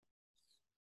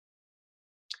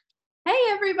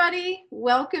everybody.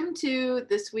 Welcome to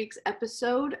this week's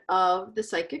episode of The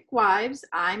Psychic Wives.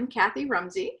 I'm Kathy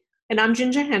Rumsey. And I'm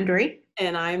Ginger Hendry.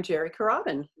 And I'm Jerry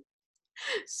Carradin.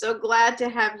 So glad to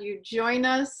have you join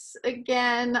us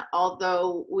again.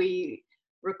 Although we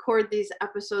record these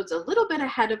episodes a little bit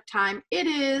ahead of time, it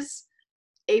is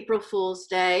April Fool's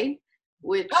Day,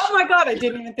 which... Oh my God, I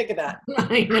didn't even think of that.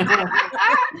 I know.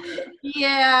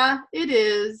 Yeah, it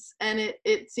is. And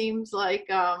it seems like,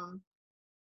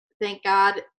 thank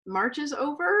God March is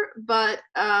over, but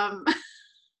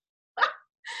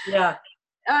yeah.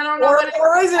 I don't know what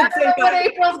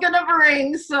April's gonna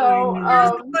bring. So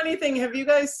here's the funny thing: have you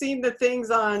guys seen the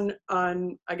things on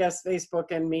I guess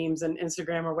Facebook and memes and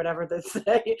Instagram or whatever that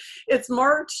say it's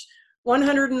March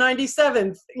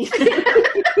 197th?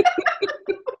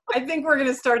 I think we're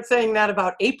gonna start saying that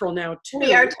about April now too.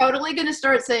 We are totally gonna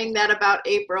start saying that about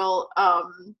April.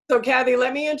 So Kathy,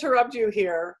 let me interrupt you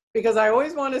here because I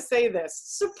always want to say this.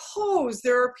 Suppose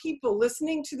there are people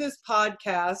listening to this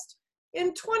podcast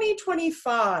in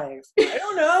 2025, I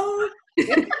don't know, it's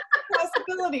a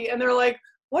possibility. And they're like,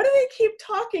 what do they keep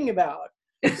talking about?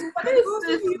 So those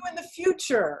of you in the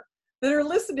future that are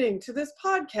listening to this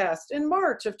podcast in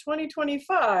March of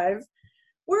 2025,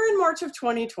 we're in March of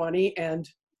 2020 and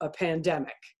a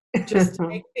pandemic, just to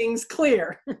make things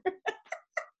clear.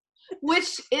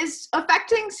 Which is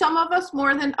affecting some of us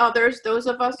more than others. Those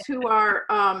of us who are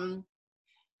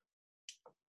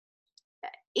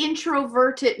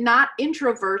introverted, not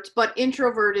introverts, but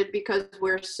introverted because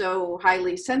we're so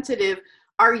highly sensitive,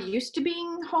 are used to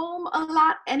being home a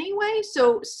lot anyway.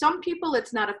 So some people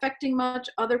it's not affecting much,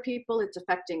 other people it's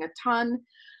affecting a ton.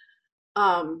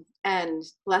 And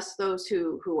bless those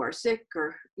who are sick,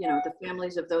 or the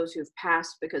families of those who've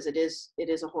passed, because it is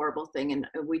a horrible thing and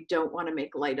we don't want to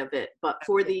make light of it. But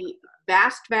for the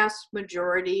vast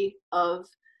majority of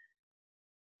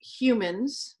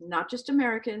humans, not just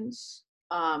Americans,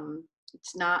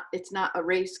 it's not a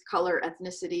race, color,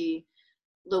 ethnicity,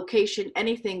 location,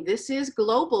 anything. This is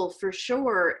global for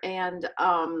sure. And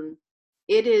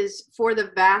it is, for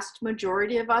the vast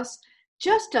majority of us,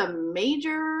 just a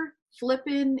major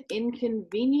flippin'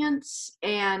 inconvenience,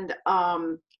 and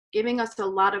giving us a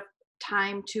lot of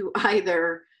time to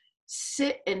either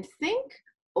sit and think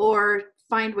or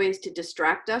find ways to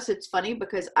distract us. It's funny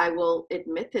because I will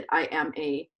admit that I am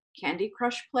a Candy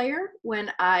Crush player when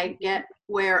I get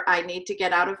where I need to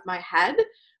get out of my head,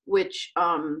 which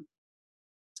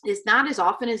is not as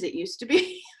often as it used to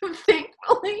be,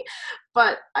 thankfully.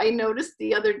 But I noticed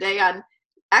the other day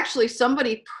actually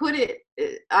somebody put it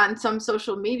on some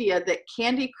social media that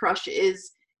Candy Crush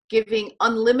is giving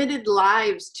unlimited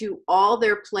lives to all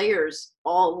their players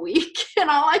all week. And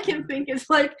all I can think is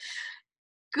like,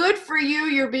 good for you.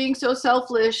 You're being so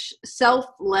selfless.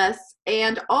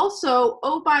 And also,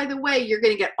 oh, by the way, you're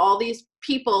going to get all these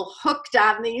people hooked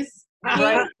on these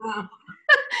games.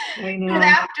 And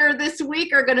after this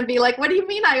week are going to be like, what do you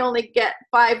mean I only get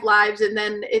 5 lives? And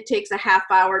then it takes a half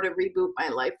hour to reboot my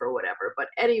life or whatever. But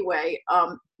anyway,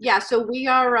 yeah, so we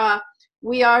are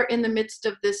in the midst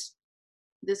of this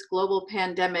global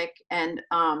pandemic, and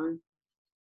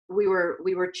we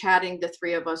were chatting, the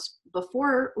three of us,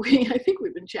 before I think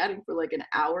we've been chatting for like an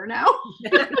hour now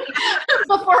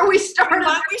before we started.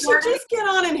 We should just get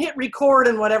on and hit record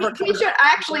and whatever. We should.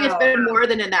 Actually, it's been more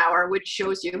than an hour, which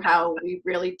shows you how we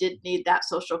really did need that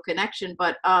social connection.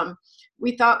 But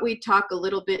we thought we'd talk a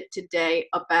little bit today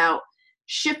about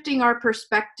shifting our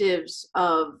perspectives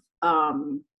of how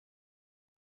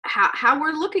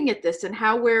we're looking at this and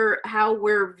how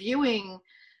we're viewing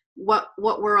what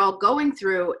we're all going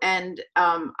through. And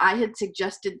I had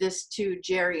suggested this to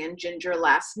Jerry and Ginger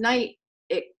last night.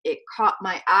 It caught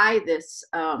my eye, this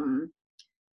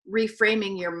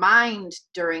reframing your mind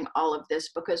during all of this,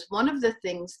 because one of the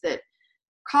things that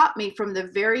caught me from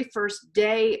the very first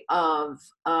day of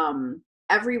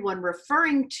everyone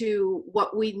referring to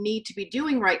what we need to be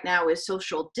doing right now is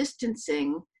social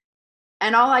distancing.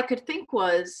 And all I could think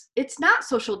was, it's not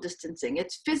social distancing,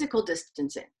 it's physical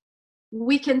distancing.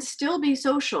 We can still be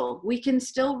social. We can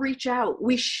still reach out.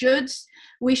 We should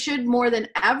more than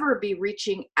ever be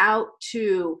reaching out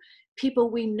to people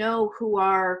we know who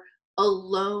are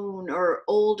alone or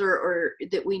older, or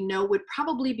that we know would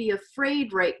probably be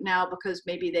afraid right now because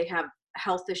maybe they have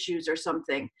health issues or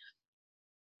something.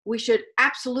 We should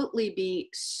absolutely be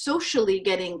socially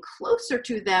getting closer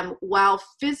to them while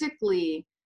physically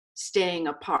staying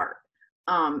apart.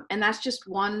 And that's just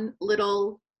one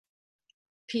little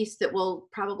piece that we'll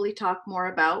probably talk more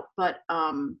about. But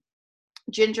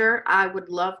Ginger, I would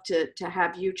love to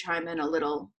have you chime in a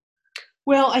little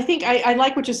Well, I think I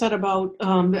like what you said about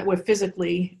that we're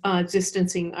physically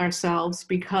distancing ourselves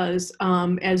because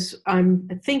as I'm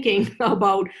thinking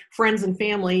about friends and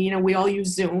family, you know, we all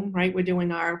use Zoom, right? We're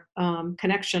doing our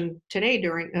connection today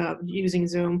during using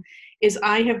Zoom. Is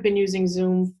I have been using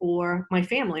Zoom for my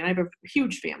family, and I have a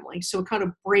huge family, so it kind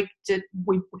of we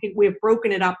have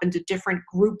broken it up into different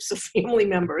groups of family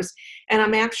members, and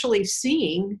I'm actually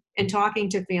seeing and talking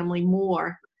to family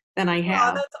more than I Oh,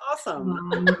 have. that's awesome.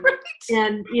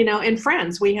 And you know, and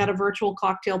friends, we had a virtual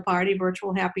cocktail party,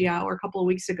 virtual happy hour a couple of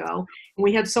weeks ago, and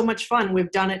we had so much fun.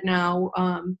 We've done it now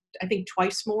I think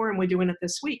twice more, and we're doing it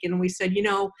this week. And we said, you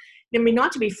know, I mean,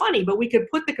 not to be funny, but we could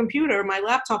put the computer, my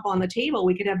laptop on the table,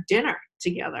 we could have dinner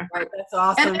together. Right. That's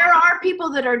awesome. And there are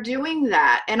people that are doing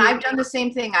that. And Yeah. I've done the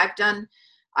same thing. I've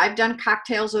done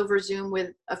cocktails over Zoom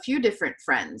with a few different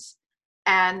friends.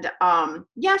 And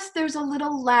yes, there's a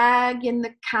little lag in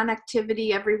the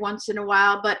connectivity every once in a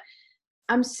while, but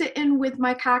I'm sitting with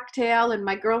my cocktail and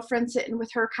my girlfriend sitting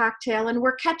with her cocktail, and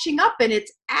we're catching up. And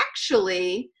it's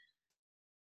actually,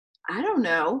 I don't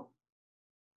know,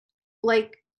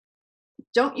 like,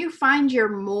 don't you find you're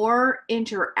more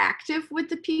interactive with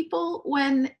the people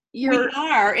when you're. We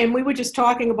are, and we were just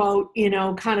talking about, you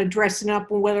know, kind of dressing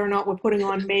up and whether or not we're putting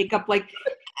on makeup. Like,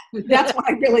 that's what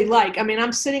I really like. I mean,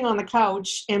 I'm sitting on the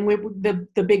couch, and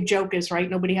the big joke is, right,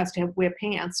 nobody has to wear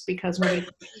pants because nobody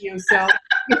can see you. So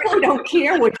you really don't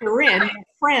care what you're in,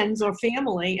 friends or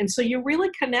family. And so you're really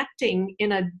connecting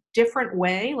in a different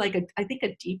way, like I think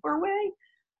a deeper way.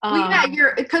 Well,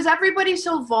 yeah, because everybody's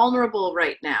so vulnerable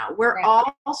right now. We're Right.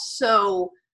 all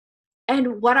so,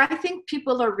 and what I think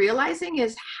people are realizing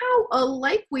is how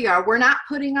alike we are. We're not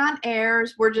putting on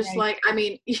airs. We're just Right. like, I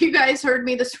mean, you guys heard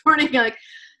me this morning, like,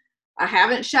 I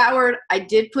haven't showered. I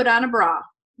did put on a bra,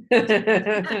 you know,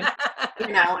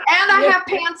 and I have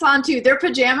pants on too. They're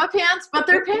pajama pants, but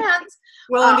they're pants.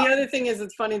 Well, and the other thing is,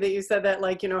 it's funny that you said that,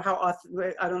 like, you know, how,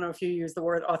 I don't know if you use the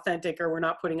word authentic, or we're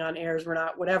not putting on airs, we're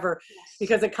not whatever,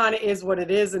 because it kind of is what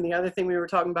it is. And the other thing we were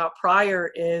talking about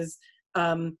prior is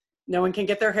no one can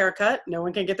get their hair cut. No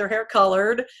one can get their hair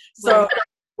colored. So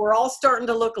we're all starting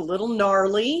to look a little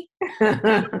gnarly,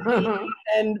 but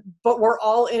we're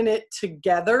all in it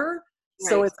together. Right.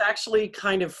 So it's actually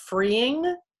kind of freeing.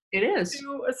 It is.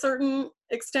 To a certain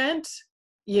extent.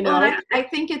 You know, well, I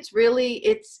think it's really,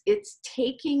 it's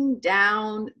taking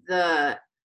down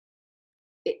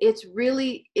it's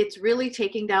really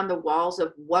taking down the walls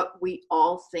of what we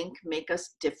all think make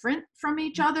us different from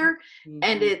each other. Mm-hmm.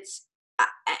 And it's,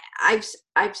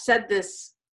 I've said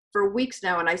this for weeks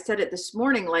now, and I said it this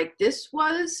morning, like, this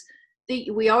was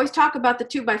we always talk about the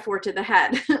 2x4 to the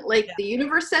head. Like, the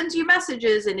universe sends you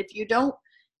messages, and if you don't,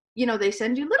 you know, they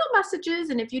send you little messages,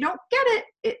 and if you don't get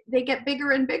it, they get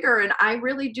bigger and bigger. And I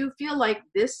really do feel like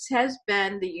this has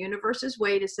been the universe's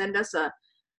way to send us a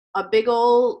big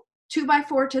old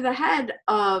 2x4 to the head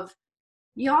of,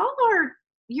 you're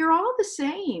all the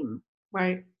same.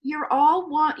 Right. You're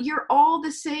all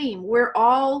the same. We're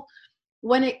all,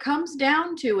 when it comes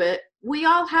down to it, we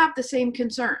all have the same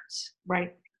concerns.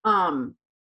 Right.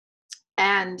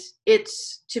 And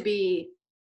it's to be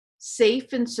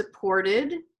safe and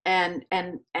supported and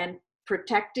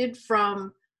protected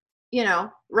from, you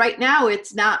know, right now we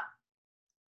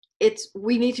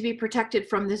need to be protected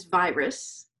from this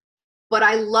virus. But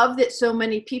I love that so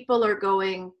many people are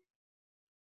going,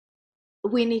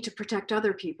 we need to protect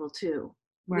other people too.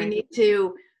 Right.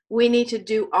 We need to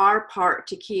do our part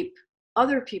to keep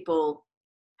other people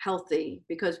healthy,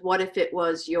 because what if it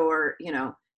was your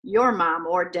mom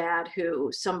or dad who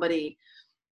somebody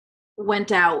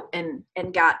went out and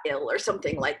got ill or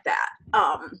something like that.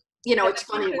 You know, it's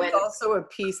funny when also a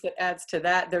piece that adds to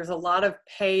that. There's a lot of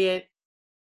paying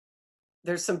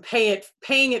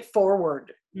it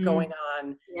forward going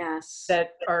on. Yes.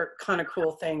 That are kind of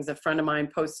cool things. A friend of mine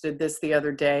posted this the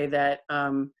other day that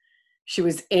she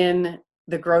was in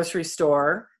the grocery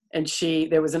store, and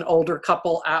there was an older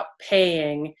couple out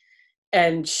paying,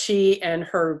 and she and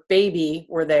her baby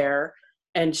were there,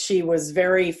 and she was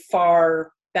very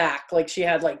far back, like she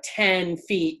had like 10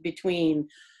 feet between,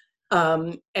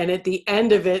 and at the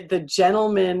end of it, the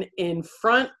gentleman in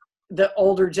front, the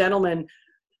older gentleman,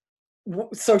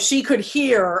 so she could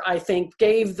hear, I think,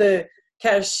 gave the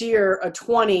cashier a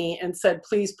 20 and said,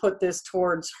 please put this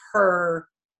towards her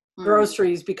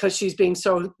groceries, because she's being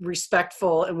so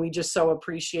respectful and we just so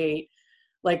appreciate,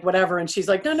 like, whatever. And she's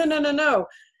like, no.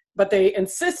 But they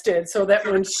insisted, so that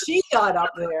when she got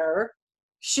up there,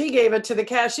 she gave it to the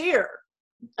cashier.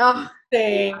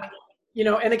 Saying, you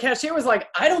know, and the cashier was like,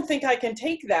 I don't think I can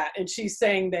take that. And she's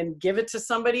saying, then give it to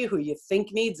somebody who you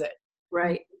think needs it.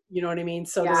 Right. You know what I mean?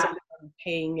 So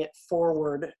paying it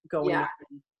forward going Yeah. on.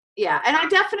 Yeah. And I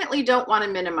definitely don't want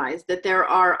to minimize that there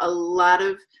are a lot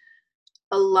of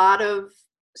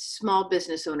small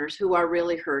business owners who are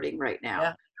really hurting right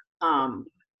now. Yeah.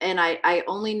 And I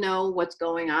only know what's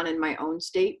going on in my own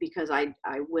state because I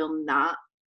will not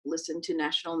listen to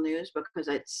national news because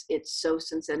it's so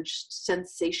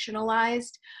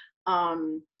sensationalized.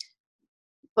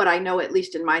 But I know at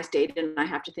least in my state, and I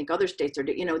have to think other states are,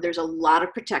 there's a lot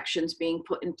of protections being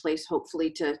put in place, hopefully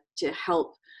to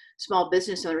help small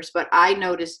business owners. But I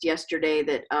noticed yesterday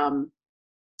that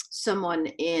someone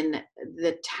in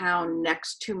the town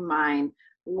next to mine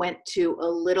went to a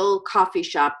little coffee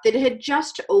shop that had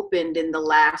just opened in the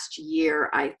last year,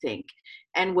 I think,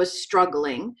 and was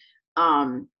struggling.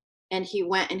 And he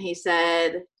went and he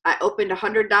said, I opened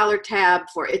 $100 tab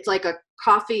for, it's like a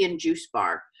coffee and juice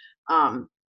bar.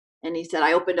 And he said,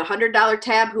 I opened a $100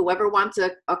 tab. Whoever wants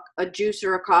a juice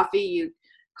or a coffee, you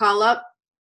call up,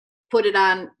 put it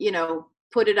on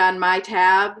my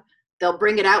tab. They'll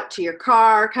bring it out to your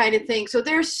car, kind of thing. So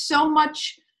there's so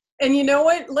much. And you know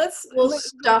what? Let's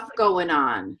stuff going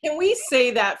on. Can we say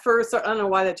that first? I don't know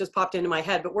why that just popped into my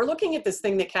head, but we're looking at this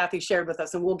thing that Kathy shared with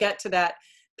us, and we'll get to that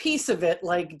piece of it,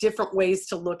 like different ways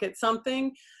to look at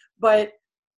something. But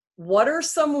what are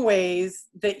some ways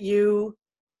that you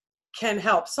can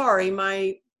help? Sorry,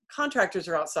 my contractors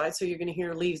are outside, so you're going to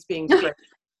hear leaves being spread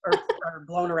or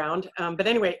blown around. But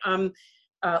anyway,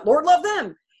 Lord love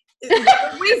them.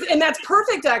 And that's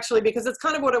perfect, actually, because it's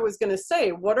kind of what I was going to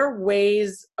say. What are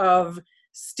ways of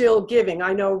still giving?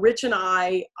 I know Rich and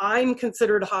I'm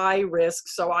considered high risk,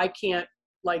 so I can't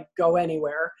like go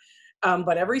anywhere.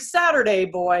 But every Saturday,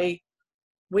 boy,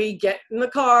 we get in the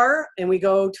car and we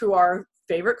go to our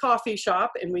favorite coffee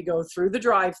shop and we go through the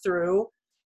drive-through.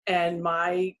 And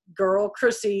my girl,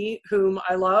 Chrissy, whom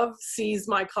I love, sees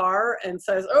my car and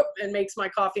says, oh, and makes my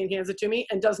coffee and hands it to me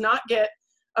and does not get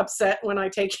upset when I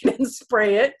take it and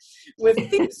spray it with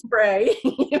thief spray.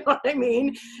 You know what I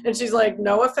mean? And she's like,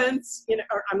 no offense,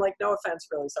 or I'm like, no offense,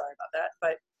 really sorry about that.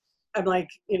 But I'm like,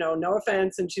 no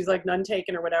offense. And she's like, none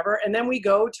taken or whatever. And then we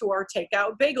go to our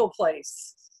takeout bagel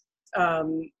place,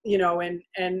 and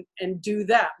do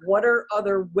that. What are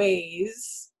other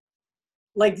ways?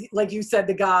 Like you said,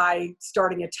 the guy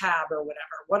starting a tab or whatever.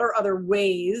 What are other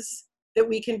ways that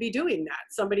we can be doing that?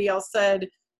 Somebody else said,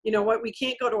 you know what, we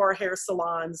can't go to our hair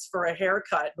salons for a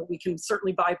haircut, but we can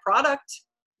certainly buy product.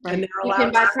 Right. And you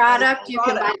can buy product.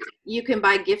 You can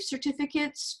buy gift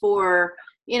certificates for,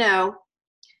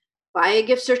 buy a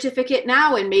gift certificate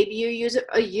now and maybe you use it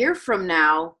a year from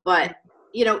now, but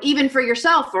even for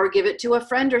yourself or give it to a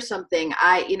friend or something.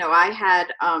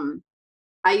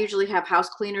 I usually have house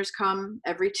cleaners come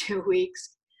every 2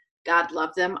 weeks. God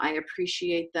love them. I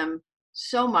appreciate them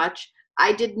so much.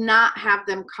 I did not have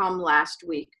them come last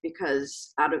week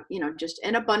because out of, just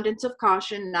an abundance of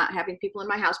caution, not having people in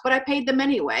my house, but I paid them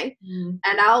anyway. Mm.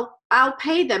 And I'll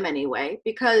pay them anyway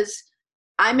because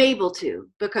I'm able to,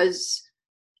 because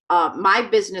my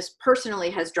business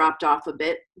personally has dropped off a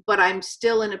bit, but I'm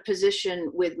still in a position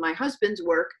with my husband's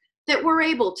work that we're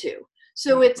able to.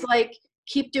 So it's like,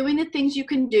 keep doing the things you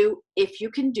can do if you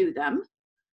can do them.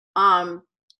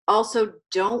 Also,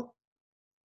 don't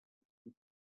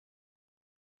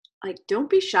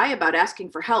be shy about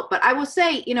asking for help. But I will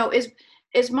say,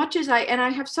 as much as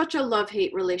I have such a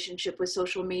love-hate relationship with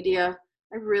social media,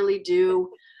 I really do.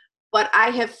 But I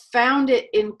have found it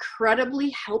incredibly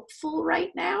helpful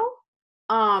right now.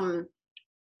 I'm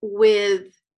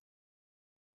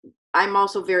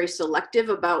also very selective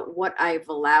about what I've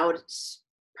allowed,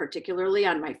 particularly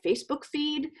on my Facebook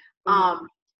feed. Mm-hmm.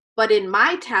 But in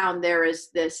my town, there is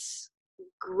this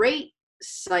great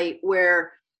site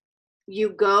where you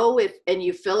go and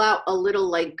you fill out a little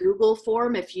like Google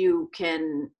form if you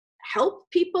can help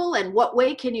people and what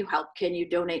way can you help? Can you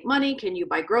donate money? Can you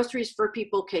buy groceries for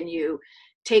people? Can you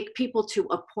take people to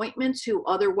appointments who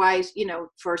otherwise,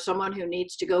 for someone who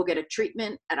needs to go get a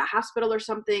treatment at a hospital or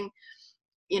something,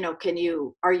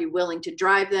 are you willing to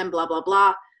drive them, blah, blah,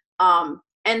 blah.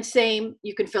 And same,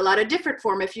 you can fill out a different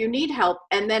form if you need help.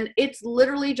 And then it's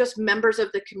literally just members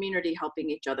of the community helping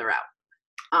each other out.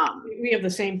 We have the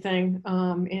same thing.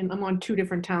 And I'm on 2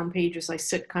 different town pages. I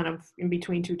sit kind of in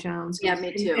between 2 towns. Yeah,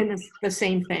 me too. And it's the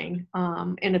same thing.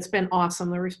 And it's been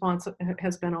awesome. The response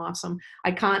has been awesome.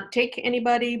 I can't take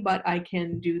anybody, but I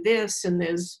can do this. And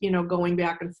there's, going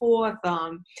back and forth.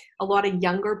 A lot of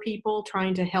younger people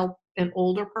trying to help an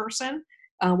older person.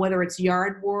 Whether it's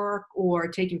yard work or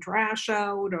taking trash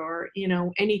out or,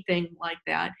 anything like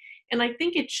that. And I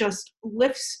think it just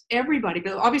lifts everybody,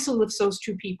 but obviously lifts those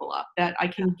 2 people up that I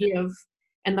can give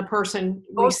and the person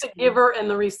Both the giver and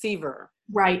the receiver.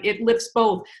 Right, it lifts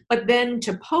both. But then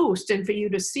to post and for you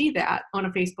to see that on a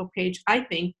Facebook page, I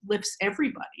think lifts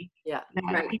everybody. Yeah,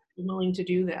 that people are willing to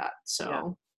do that. So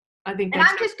yeah. I think And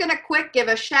I'm just going to give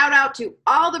a shout out to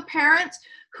all the parents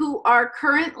who are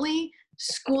currently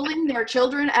schooling their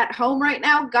children at home right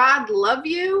now. God love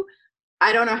you.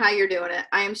 I don't know how you're doing it.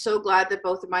 I am so glad that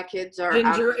both of my kids are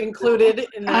Ginger included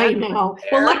in that. I know.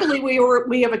 Well, luckily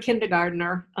we have a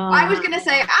kindergartner. I was going to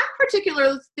say, I'm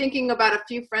particularly thinking about a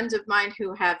few friends of mine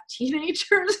who have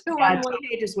teenagers who I'm like,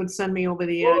 teenagers would send me over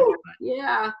the edge.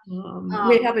 Yeah.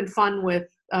 We're having fun with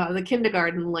the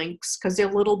kindergarten links because they're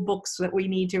little books that we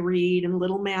need to read and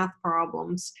little math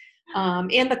problems.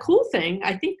 And the cool thing,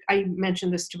 I think I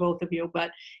mentioned this to both of you, but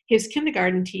his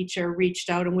kindergarten teacher reached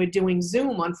out, and we're doing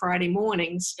Zoom on Friday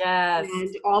mornings. Yes.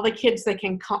 And all the kids that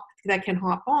can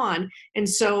hop on. And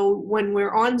so when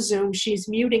we're on Zoom, she's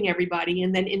muting everybody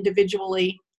and then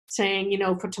individually saying,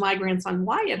 to my grandson,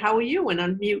 Wyatt, how are you? And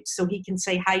unmute so he can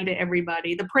say hi to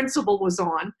everybody. The principal was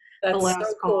on the last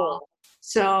so call. Cool.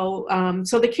 So,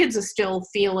 so the kids are still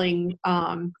feeling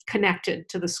connected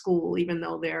to the school, even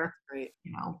though they're,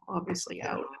 obviously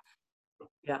out.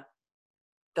 Yeah,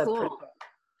 that's cool. pretty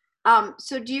cool.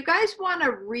 So do you guys want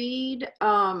to read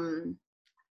a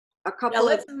couple? Yeah,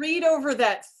 let's read over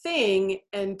that thing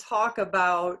and talk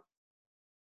about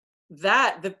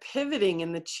that, the pivoting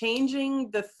and the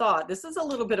changing the thought. This is a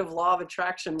little bit of law of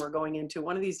attraction we're going into.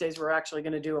 One of these days, we're actually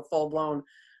going to do a full-blown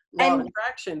law of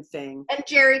attraction thing. And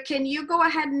Jerry, can you go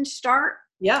ahead and start?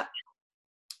 Yeah.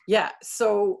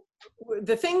 So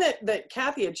the thing that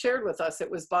Kathy had shared with us, it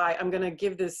was by, I'm going to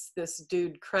give this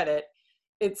dude credit.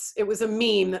 It was a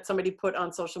meme that somebody put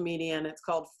on social media, and it's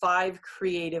called 5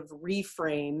 Creative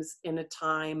Reframes in a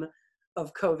Time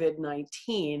of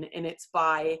COVID-19. And it's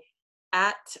by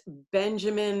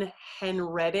 @Benjamin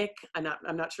Henretic. I'm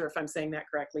not sure if I'm saying that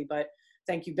correctly, but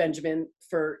thank you, Benjamin,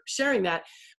 for sharing that.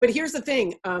 But here's the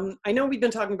thing. I know we've been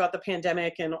talking about the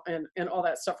pandemic and all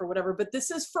that stuff or whatever, but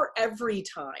this is for every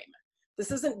time.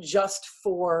 This isn't just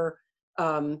for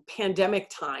pandemic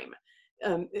time.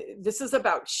 This is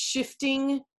about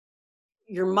shifting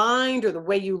your mind or the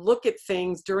way you look at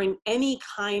things during any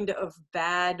kind of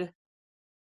bad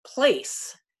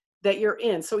place that you're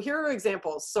in. So here are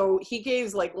examples. So he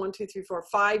gave like 1, 2, 3, 4,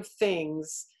 5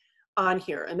 things on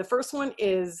here. And the first one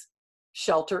is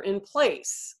shelter in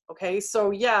place. Okay.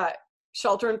 So yeah,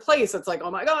 shelter in place. It's like,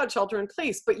 oh my God, shelter in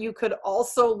place. But you could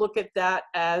also look at that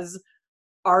as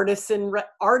artist in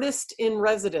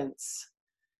residence.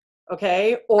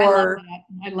 Okay. Or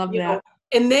I love that.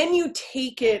 And then you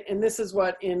take it, and this is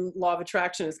what in law of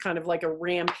attraction is kind of like a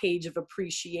rampage of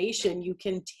appreciation. You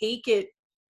can take it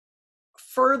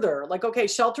further, like, okay,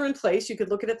 shelter in place, you could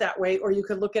look at it that way, or you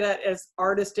could look at it as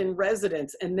artist in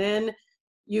residence. And then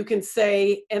you can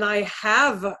say, and I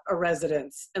have a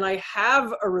residence, and I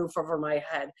have a roof over my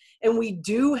head, and we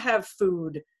do have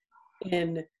food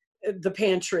in the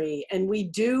pantry, and we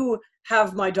do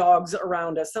have my dogs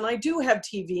around us, and I do have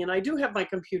TV, and I do have my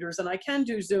computers, and I can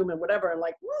do Zoom and whatever. And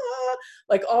like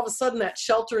all of a sudden that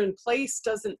shelter in place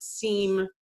doesn't seem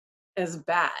as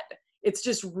bad. It's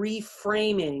just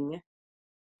reframing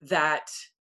that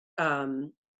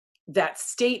that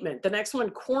statement. The next one,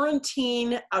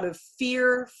 quarantine out of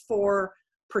fear for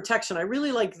protection. I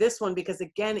really like this one because,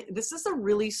 again, this is a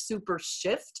really super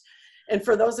shift. And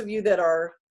for those of you that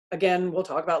are, again, we'll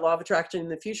talk about law of attraction in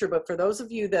the future, but for those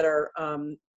of you that are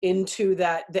into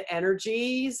that, the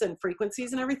energies and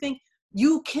frequencies and everything,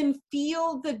 you can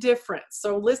feel the difference.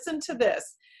 So listen to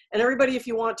this. And everybody, if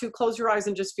you want to, close your eyes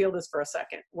and just feel this for a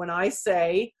second. When I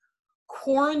say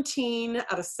quarantine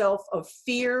out of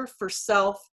fear for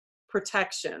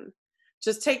self-protection,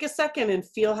 just take a second and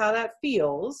feel how that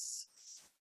feels.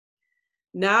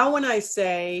 Now, when I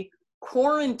say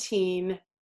quarantine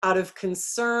out of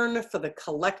concern for the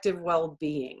collective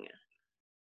well-being,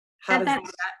 how does that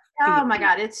feel? Oh my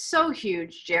God, it's so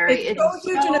huge, Jerry. It's so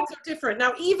huge and it's so different.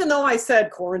 Now, even though I said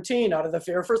quarantine out of the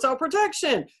fear for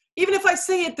self-protection, even if I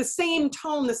say it the same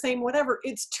tone, the same whatever,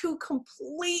 it's 2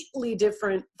 completely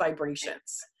different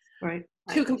vibrations. Right.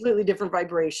 2 completely different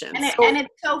vibrations. And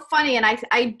it's so funny. And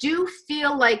I do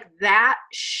feel like that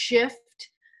shift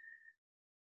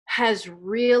has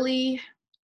really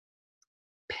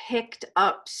picked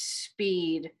up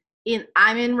speed.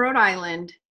 I'm in Rhode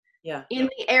Island. Yeah. In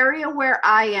the area where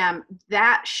I am,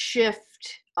 that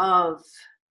shift of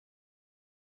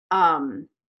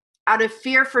out of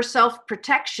fear for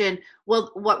self-protection,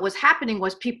 well, what was happening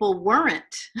was people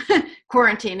weren't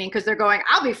quarantining because they're going,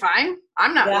 I'll be fine.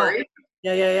 I'm not worried.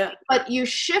 Yeah. But you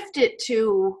shift it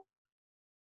to,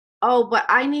 oh, but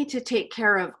I need to take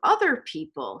care of other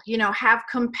people, have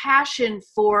compassion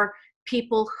for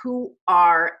people who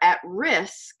are at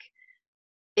risk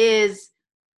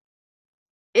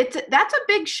that's a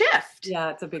big shift. Yeah,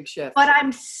 it's a big shift. But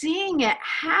I'm seeing it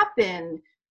happen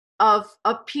of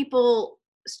people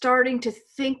starting to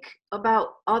think about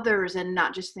others and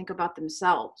not just think about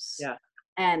themselves. Yeah.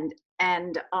 And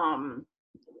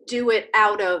do it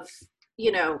out of,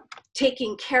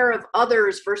 taking care of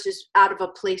others versus out of a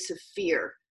place of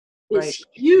fear is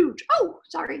huge. Oh,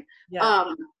 sorry.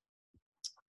 Yeah.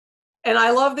 And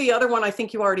I love the other one. I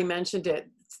think you already mentioned it.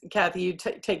 Kathy, you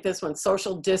take this one,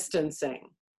 social distancing.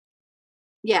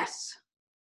 Yes.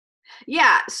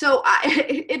 Yeah. So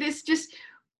it is just,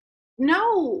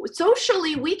 no,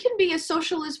 socially, we can be as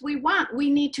social as we want.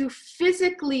 We need to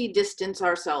physically distance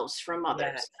ourselves from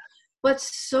others. Yes. But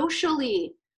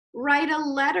socially, write a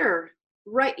letter,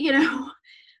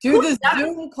 do the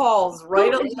Zoom calls,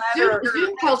 write a letter.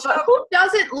 Zoom calls. Who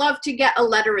doesn't love to get a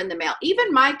letter in the mail?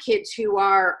 Even my kids who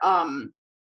are,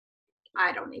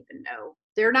 I don't even know.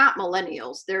 They're not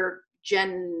millennials. They're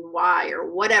Gen Y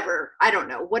or whatever. I don't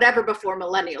know. Whatever before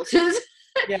millennials is.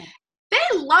 Yeah.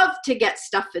 They love to get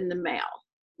stuff in the mail,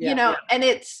 and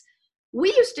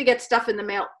we used to get stuff in the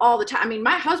mail all the time. I mean,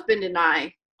 my husband and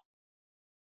I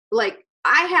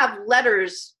have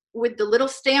letters with the little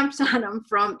stamps on them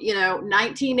from,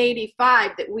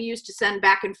 1985 that we used to send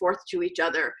back and forth to each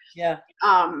other. Yeah.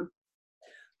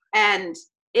 And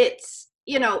it's,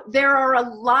 there are a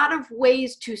lot of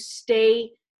ways to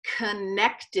stay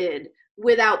connected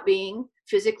without being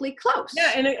physically close.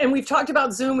 Yeah, and we've talked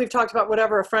about Zoom. We've talked about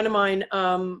whatever. A friend of mine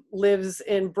lives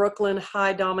in Brooklyn.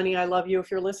 Hi, Dominique. I love you if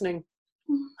you're listening.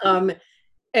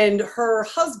 And her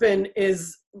husband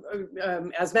is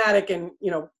asthmatic and,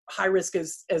 high risk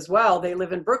as well. They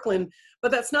live in Brooklyn, but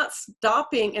that's not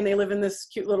stopping. And they live in this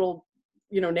cute little,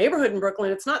 neighborhood in Brooklyn.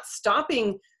 It's not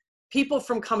stopping people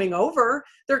from coming over.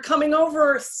 They're coming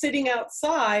over, sitting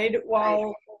outside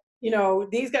while,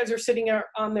 these guys are sitting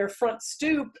on their front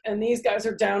stoop and these guys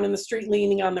are down in the street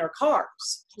leaning on their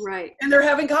cars. Right. And they're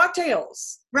having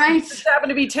cocktails. Right. Just happen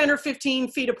to be 10 or 15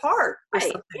 feet apart. Or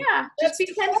right. Something. Yeah. That's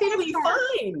totally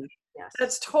fine. Yes.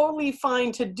 That's totally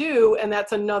fine to do. And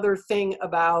that's another thing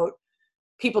about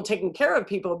people taking care of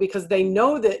people, because they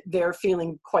know that they're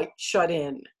feeling quite shut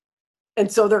in.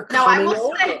 And so they're coming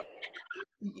over. Say,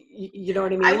 you know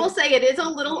what I mean? I will say it is a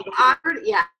little awkward.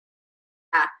 Yeah.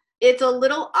 It's a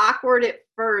little awkward at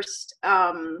first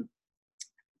to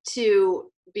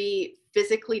be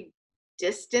physically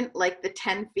distant, like the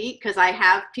 10 feet, because I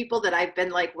have people that I've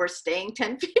been like, we're staying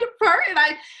 10 feet apart.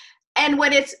 And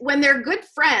when they're good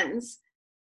friends,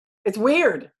 it's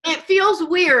weird. It feels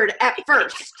weird at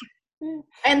first.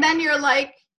 And then you're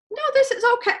like, no, this is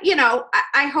okay.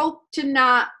 I hope to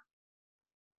not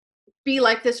be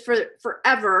like this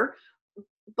forever,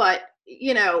 but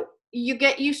you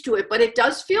get used to it. But it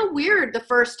does feel weird the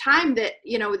first time that,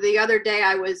 the other day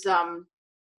I was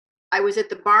at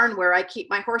the barn where I keep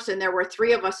my horse, and there were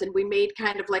 3 of us, and we made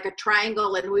kind of like a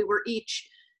triangle, and we were each,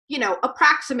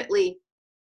 approximately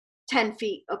 10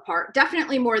 feet apart,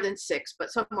 definitely more than 6,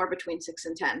 but somewhere between 6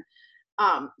 and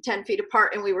 10 feet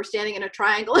apart. And we were standing in a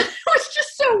triangle. It was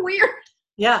just so weird.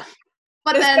 Yeah.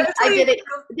 But then I did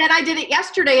it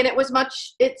yesterday, and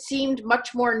it seemed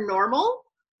much more normal.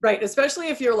 Right. Especially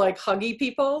if you're like huggy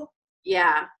people.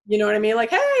 Yeah. You know what I mean? Like,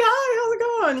 hey, hi, how's it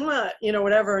going? What?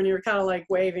 Whatever. And you're kind of like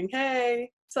waving, hey,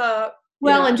 what's up?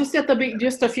 Well, and just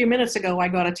a few minutes ago, I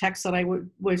got a text that I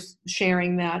was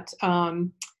sharing that,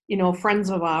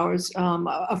 friends of ours,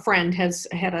 a friend has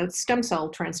had a stem cell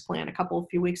transplant a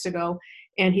few weeks ago,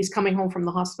 and he's coming home from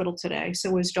the hospital today.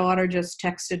 So his daughter just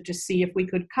texted to see if we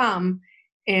could come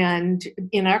and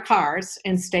in our cars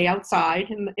and stay outside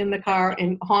in the car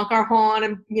and honk our horn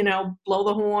and, blow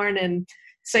the horn and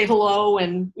say hello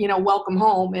and, welcome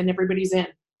home, and everybody's in.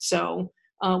 So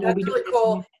we'll be really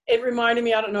cool. It reminded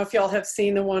me, I don't know if y'all have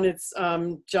seen the one, it's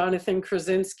Jonathan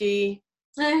Krasinski.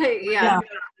 Yeah.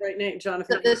 Right name,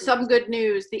 Jonathan. There's Some Good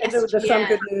News. The Some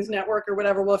Good News Network or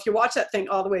whatever. Well, if you watch that thing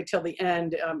all the way till the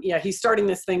end, he's starting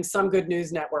this thing, Some Good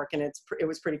News Network, and it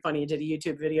was pretty funny. He did a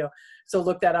YouTube video, so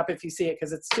look that up if you see it,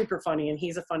 because it's super funny, and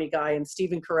he's a funny guy. And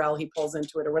Stephen Carell, he pulls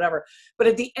into it or whatever. But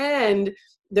at the end,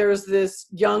 there's this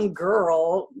young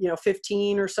girl,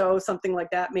 15 or so, something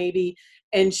like that maybe,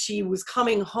 and she was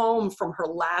coming home from her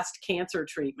last cancer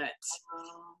treatment.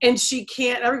 And she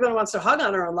can't, everybody wants to hug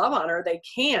on her and love on her. They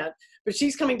can't, but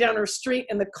she's coming down her street,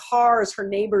 and the cars, her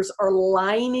neighbors, are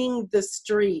lining the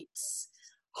streets,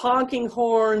 honking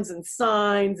horns and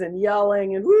signs and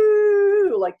yelling and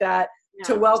woo, like that,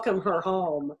 to welcome her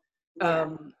home.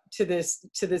 to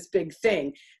this big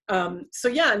thing. So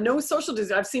yeah, no social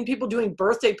distance. I've seen people doing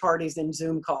birthday parties in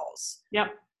Zoom calls.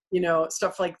 Yep.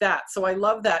 Stuff like that. So I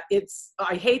love that.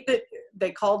 I hate that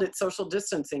they called it social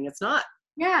distancing. It's not.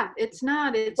 Yeah, it's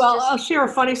not. It's Well, just. I'll share a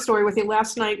funny story with you.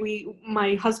 Last night,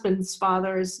 my husband's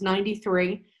father is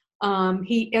 93.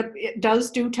 It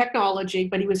does do technology,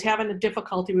 but he was having a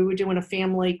difficulty. We were doing a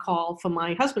family call for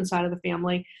my husband's side of the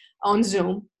family on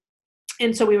Zoom.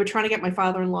 And so we were trying to get my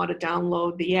father-in-law to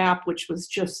download the app, which was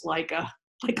just like a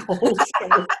whole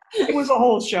show. It was a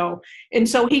whole show. And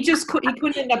so he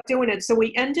couldn't end up doing it. So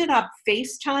we ended up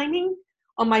FaceTiming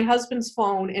on my husband's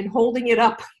phone and holding it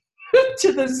up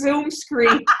to the Zoom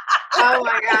screen. Oh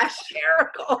my gosh.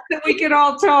 Hysterical. That we could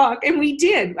all talk. And we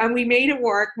did. And we made it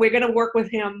work. We're going to work with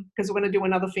him because we're going to do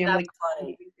another family That's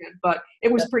funny. weekend. But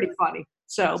it was pretty funny.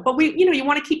 So, but you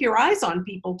want to keep your eyes on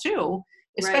people too,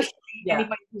 especially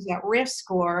anybody who's at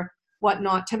risk or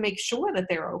whatnot, to make sure that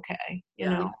they're okay, you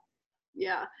know?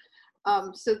 Yeah.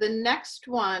 So the next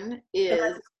one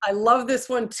is. I love this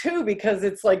one too, because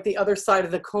it's like the other side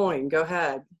of the coin. Go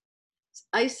ahead.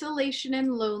 Isolation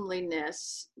and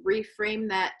loneliness. Reframe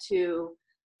that to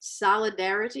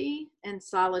solidarity and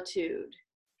solitude.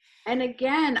 And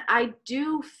again, I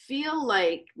do feel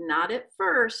like, not at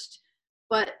first,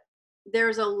 but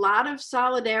there's a lot of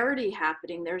solidarity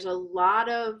happening. There's a lot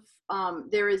of,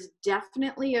 there is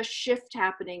definitely a shift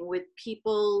happening with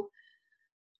people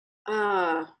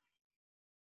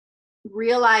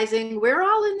realizing we're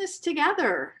all in this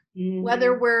together,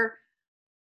 whether we're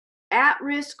at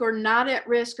risk or not at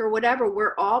risk or whatever,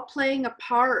 we're all playing a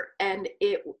part, and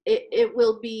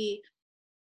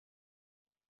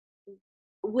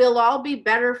we'll all be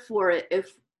better for it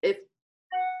if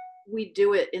we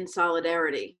do it in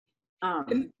solidarity.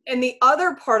 And the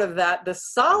other part of that, the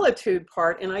solitude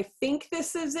part, and I think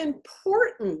this is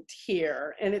important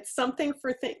here, and it's something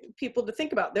for people to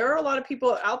think about. There are a lot of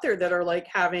people out there that are like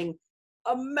having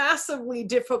a massively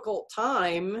difficult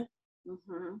time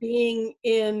being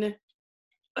in,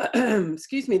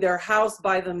 their house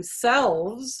by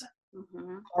themselves,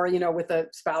 or, with a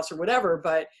spouse or whatever,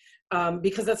 but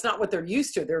because that's not what they're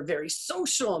used to. They're very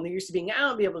social, and they're used to being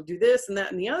out and be able to do this and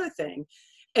that and the other thing.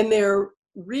 And they're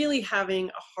really having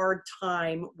a hard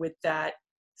time with that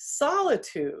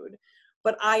solitude.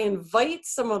 But I invite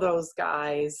some of those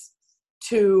guys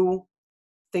to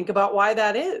think about why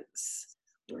that is.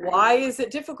 Right. Why is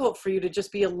it difficult for you to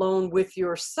just be alone with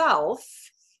yourself?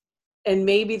 And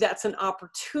maybe that's an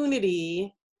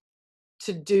opportunity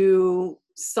to do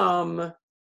some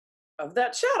of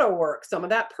that shadow work, some of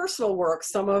that personal work,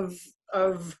 some of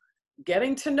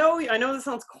getting to know you. I know this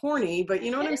sounds corny, but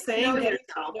you know what I'm saying? Getting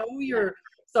to know your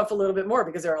stuff a little bit more,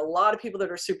 because there are a lot of people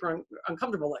that are super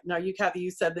uncomfortable. Like, now you, Kathy,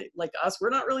 you said that, like us, we're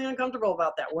not really uncomfortable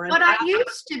about that. But I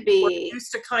used to be. We're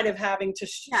used to kind of having to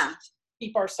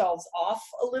keep ourselves off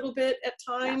a little bit at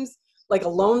times. Yeah. Like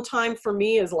alone time for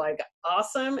me is like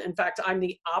awesome. In fact, I'm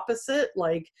the opposite.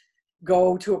 Like,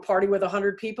 go to a party with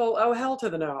 100 people. Oh, hell to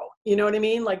the no. You know what I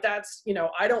mean? Like, that's,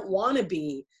 I don't want to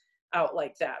be out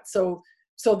like that. So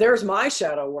there's my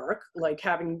shadow work, like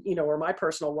having, or my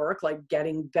personal work, like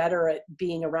getting better at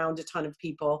being around a ton of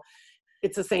people.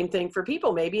 It's the same thing for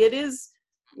people. Maybe it is,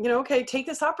 okay, take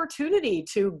this opportunity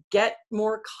to get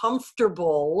more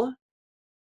comfortable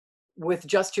with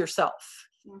just yourself.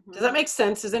 Mm-hmm. Does that make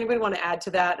sense? Does anybody want to add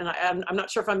to that? And I'm not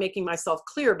sure if I'm making myself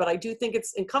clear, but I do think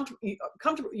it's important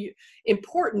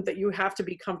that you have to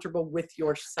be comfortable with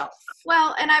yourself.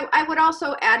 Well, and I would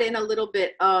also add in a little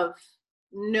bit of,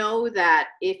 know that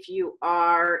if you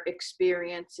are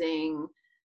experiencing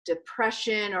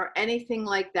depression or anything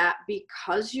like that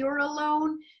because you're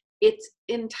alone, it's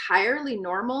entirely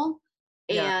normal.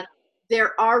 Yeah. And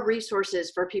there are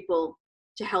resources for people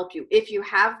to help you. If you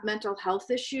have mental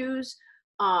health issues,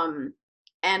 and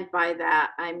by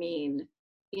that, I mean,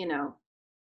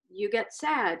 you get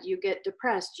sad, you get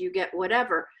depressed, you get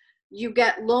whatever, you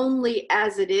get lonely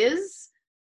as it is,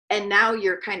 and now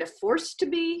you're kind of forced to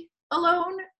be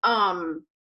alone.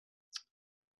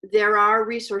 There are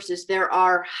resources, there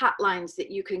are hotlines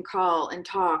that you can call and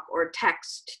talk or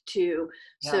text to.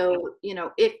 Yeah. So,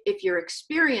 if you're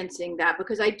experiencing that,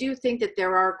 because I do think that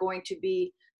there are going to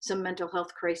be some mental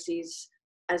health crises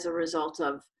as a result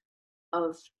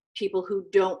of people who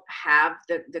don't have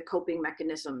the coping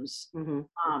mechanisms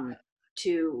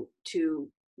to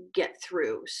get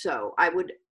through. So I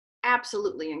would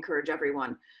absolutely encourage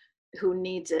everyone who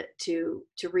needs it to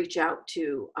reach out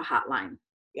to a hotline.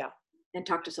 Yeah. And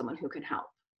talk to someone who can help.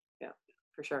 Yeah,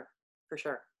 for sure.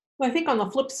 Well, I think on the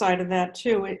flip side of that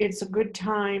too, it's a good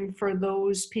time for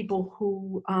those people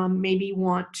who maybe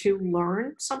want to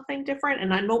learn something different.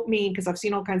 And I don't mean, because I've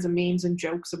seen all kinds of memes and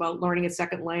jokes about learning a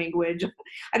second language.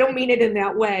 I don't mean it in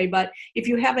that way, but if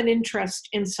you have an interest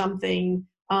in something,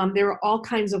 there are all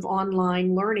kinds of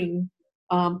online learning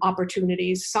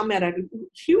opportunities, some at a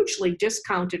hugely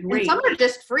discounted And rate. some are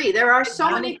just free. There are so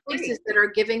Some many are free. places that are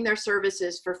giving their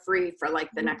services for free for like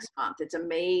the next month. It's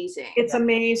amazing. It's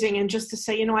amazing. And just to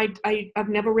say, you know, I've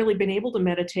never really been able to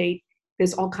meditate.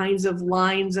 There's all kinds of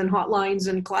lines and hotlines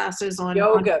and classes on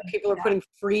Yoga. on People are putting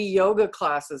free yoga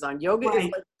classes on. Yoga is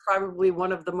Right. like probably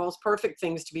one of the most perfect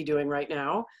things to be doing right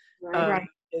now. Right.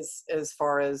 As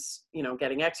far as, you know,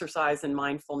 getting exercise and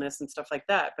mindfulness and stuff like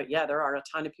that. But yeah, there are a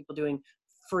ton of people doing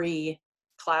free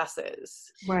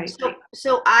classes. Right.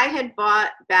 So I had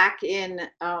bought back in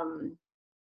I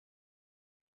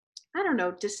don't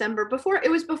know, December, before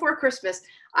Christmas,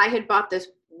 I had bought this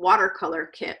watercolor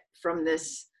kit from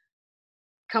this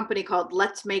company called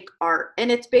Let's Make Art. And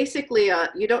it's basically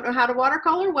you don't know how to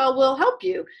watercolor? Well, we'll help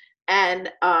you. And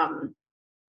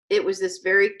it was this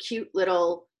very cute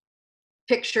little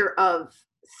picture of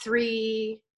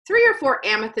three or four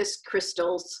amethyst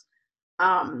crystals,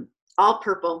 all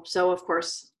purple. So of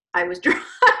course I was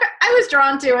I was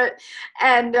drawn to it.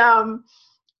 And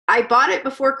I bought it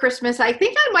before Christmas. I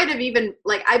think I might have even,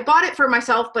 like, I bought it for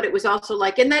myself, but it was also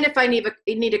like, and then if I need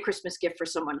a Christmas gift for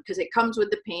someone, because it comes with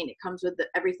the paint, it comes with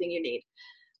everything you need.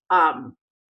 I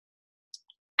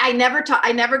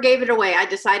never gave it away. I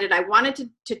decided I wanted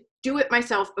to do it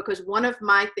myself, because one of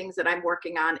my things that I'm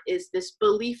working on is this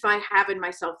belief I have in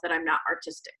myself that I'm not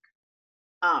artistic.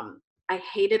 I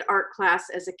hated art class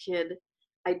as a kid.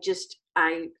 It's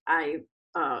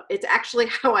actually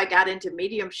how I got into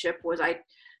mediumship. Was I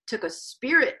took a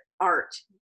spirit art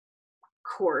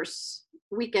course,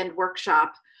 weekend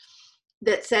workshop,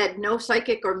 that said no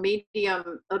psychic or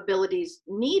medium abilities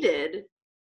needed.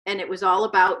 And it was all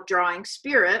about drawing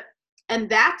spirit. And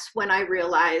that's when I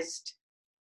realized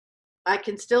I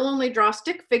can still only draw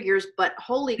stick figures, but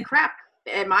holy crap,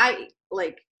 am I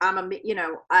like,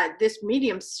 this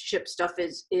mediumship stuff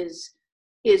is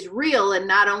real. And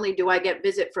not only do I get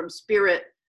visit from spirit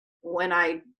when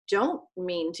I don't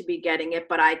mean to be getting it,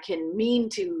 but I can mean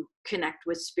to connect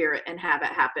with spirit and have it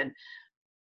happen.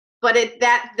 But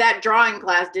that drawing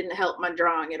class didn't help my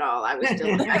drawing at all. I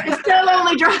could still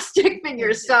only draw stick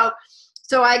figures. So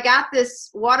I got this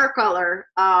watercolor,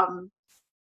 and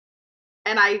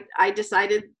I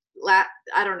decided I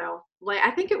don't know, like,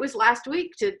 I think it was last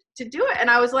week to do it. And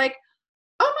I was like,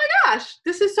 oh my gosh,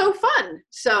 this is so fun.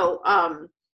 So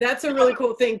that's a really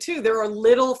cool thing too. There are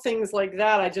little things like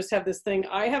that. I just have this thing.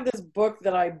 I have this book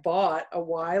that I bought a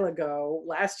while ago,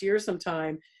 last year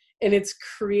sometime, and it's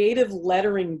Creative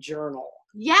Lettering Journal.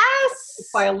 Yes. It's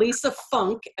by Elisa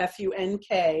Funk,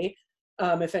 F-U-N-K,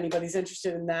 if anybody's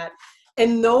interested in that.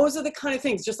 And those are the kind of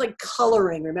things, just like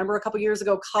coloring. Remember a couple years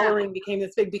ago, coloring became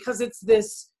this big, because it's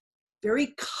this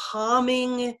very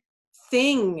calming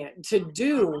thing to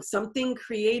do, something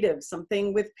creative,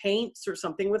 something with paints or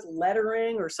something with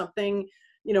lettering or something,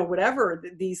 you know, whatever.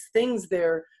 These things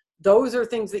those are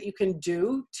things that you can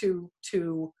do to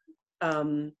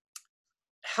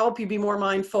help you be more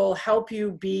mindful, help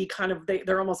you be kind of,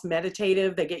 they're almost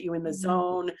meditative. They get you in the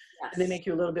zone. Yes. And they make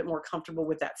you a little bit more comfortable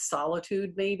with that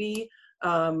solitude, maybe.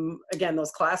 Again,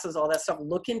 those classes, all that stuff,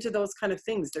 look into those kind of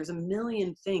things. There's a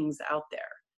million things out there.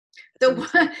 The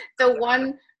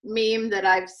one meme that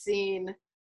I've seen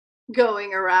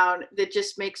going around that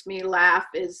just makes me laugh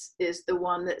is the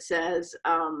one that says,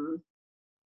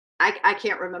 I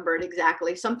can't remember it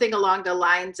exactly, something along the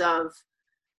lines of,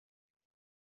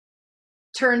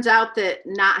 turns out that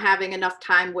not having enough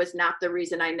time was not the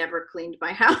reason I never cleaned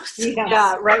my house.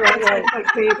 Yeah, right. My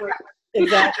favorite.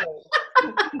 Exactly.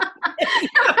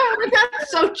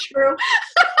 That's so true.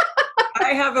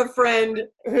 I have a friend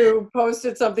who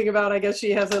posted something about, I guess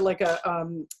she has a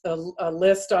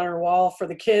list on her wall for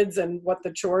the kids and what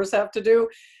the chores have to do.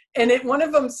 And one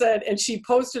of them said, and she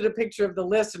posted a picture of the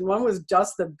list, and one was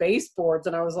dust the baseboards.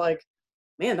 And I was like,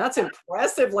 man, that's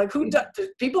impressive. Like, do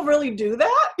people really do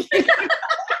that?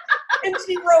 And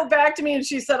she wrote back to me and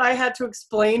she said, I had to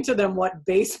explain to them what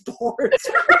baseboards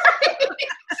were.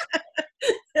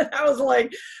 And I was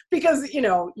like, because, you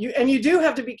know, you do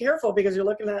have to be careful, because you're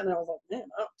looking at it, and I was like, man,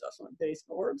 I don't dust my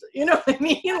baseboards. You know what I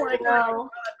mean? Like, oh,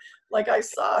 like I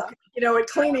suck, you know, at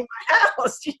cleaning my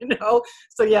house, you know?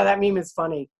 So yeah, that meme is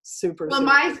funny. Super. Well,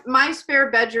 my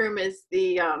spare bedroom is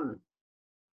I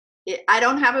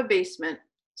don't have a basement.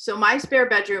 So my spare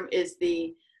bedroom is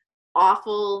the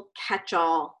awful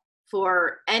catch-all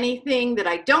for anything that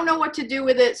I don't know what to do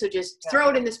with it. So just throw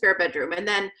it in the spare bedroom. And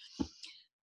then,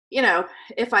 you know,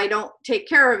 if I don't take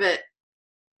care of it,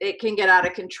 it can get out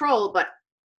of control. But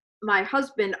my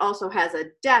husband also has a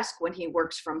desk when he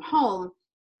works from home.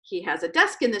 He has a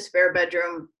desk in the spare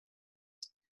bedroom.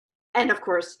 And of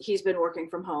course, he's been working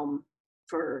from home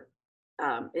for,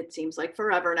 it seems like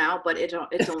forever now, but it's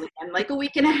only been like a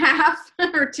week and a half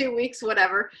or 2 weeks,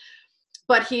 whatever.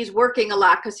 But he's working a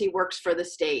lot because he works for the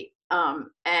state.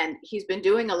 And he's been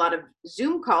doing a lot of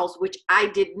Zoom calls, which I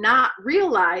did not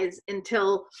realize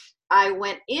until I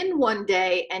went in one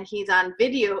day and he's on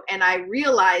video, and I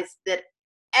realized that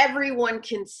everyone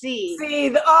can see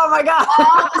oh my God,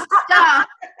 all the stuff.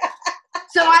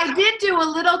 So I did do a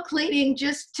little cleaning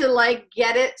just to like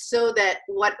get it so that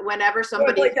whenever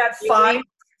somebody like that 5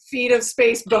 feet of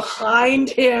space behind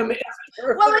him.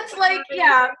 Well, it's like,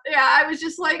 yeah. I was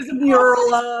just like, there's a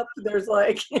mural up. There's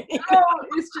like,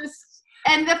 it's just,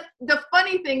 and the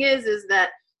funny thing is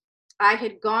that I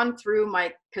had gone through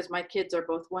because my kids are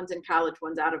both, one's in college,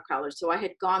 one's out of college. So I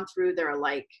had gone through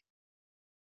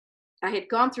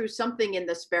something in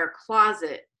the spare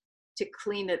closet to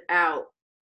clean it out.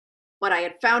 But I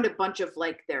had found a bunch of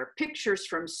like their pictures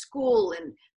from school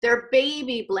and their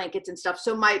baby blankets and stuff.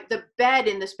 So the bed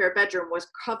in the spare bedroom was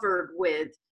covered with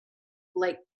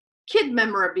like kid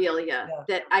memorabilia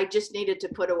that I just needed to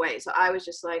put away. So I was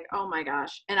just like, oh my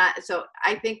gosh. And I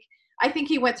think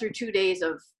he went through 2 days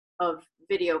of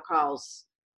video calls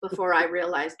before I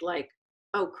realized like,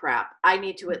 oh crap, I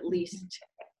need to at least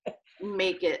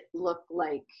make it look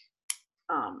like,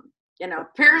 you know,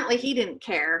 apparently he didn't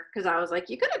care, because I was like,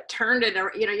 you could have turned it,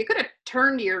 or, you know, you could have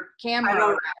turned your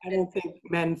camera. I don't think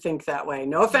men think that way.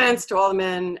 No offense to all the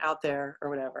men out there or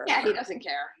whatever. Yeah, he doesn't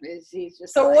care. He's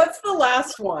just so like, what's the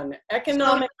last one?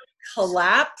 Economic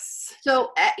collapse?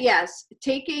 So yes,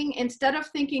 instead of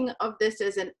thinking of this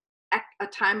as a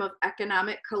time of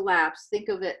economic collapse, think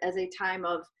of it as a time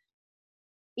of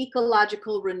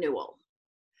ecological renewal.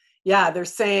 Yeah, they're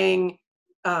saying,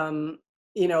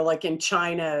 you know, like in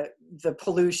China, the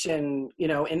pollution, you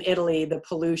know, in Italy, the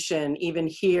pollution, even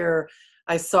here,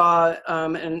 I saw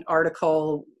an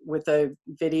article with a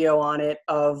video on it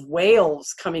of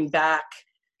whales coming back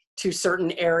to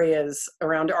certain areas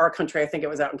around our country. I think it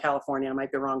was out in California. I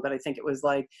might be wrong, but I think it was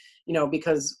like, you know,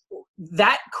 because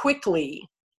that quickly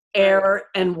air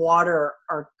and water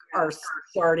are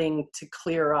starting to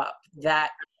clear up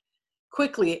that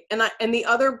quickly. And the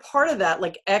other part of that,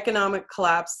 like economic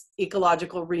collapse,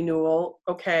 ecological renewal.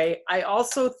 Okay. I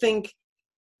also think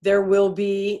there will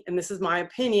be, and this is my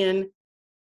opinion,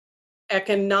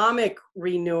 economic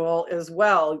renewal as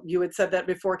well. You had said that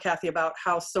before, Kathy, about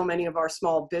how so many of our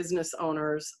small business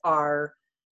owners are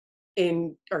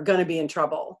going to be in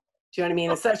trouble. Do you know what I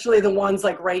mean? Especially the ones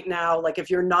like right now, like if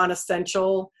you're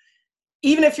non-essential,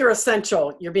 even if you're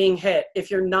essential, you're being hit. If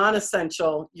you're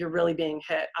non-essential, you're really being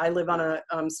hit. I live on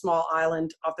a small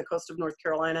island off the coast of North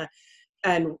Carolina,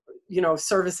 and, you know,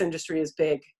 service industry is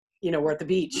big. You know, we're at the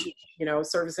beach, you know,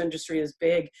 service industry is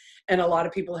big. And a lot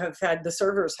of people the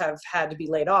servers have had to be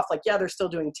laid off. Like, yeah, they're still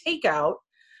doing takeout,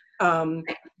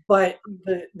 but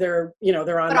they're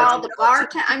on. But all the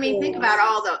I mean, think about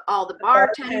all the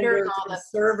bartenders, all the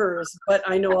servers. But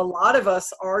I know a lot of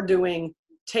us are doing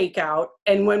takeout,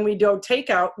 and when we do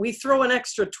takeout, we throw an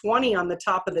extra 20 on the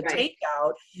top of the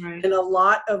takeout. Right. And a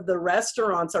lot of the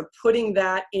restaurants are putting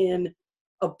that in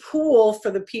a pool for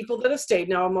the people that have stayed.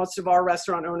 Now, most of our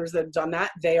restaurant owners that have done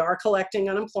that, they are collecting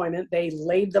unemployment. They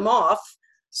laid them off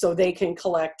so they can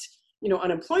collect, you know,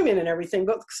 unemployment and everything.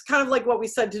 But it's kind of like what we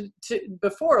said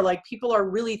before, like people are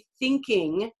really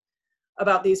thinking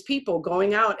about these people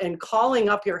going out and calling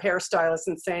up your hairstylist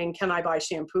and saying, can I buy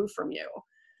shampoo from you?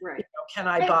 Right. You know, can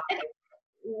I buy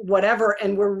whatever?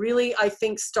 And we're really, I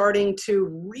think, starting to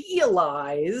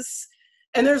realize,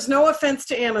 and there's no offense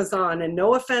to Amazon and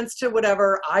no offense to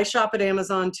whatever. I shop at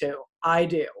Amazon too. I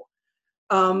do.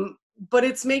 But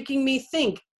it's making me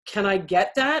think, can I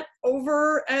get that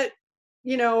over at,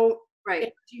 you know,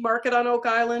 right, Market on Oak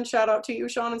Island? Shout out to you,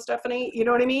 Sean and Stephanie. You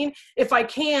know what I mean? If I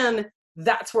can,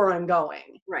 that's where I'm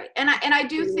going. Right. And I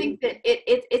do think that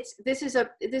this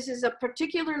is a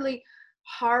particularly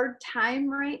hard time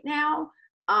right now.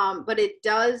 But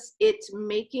it's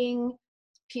making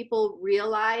people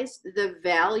realize the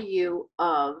value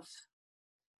of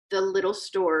the little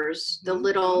stores, the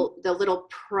little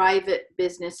private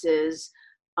businesses,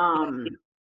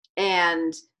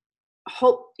 and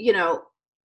hope, you know,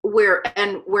 where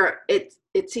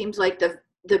it seems like the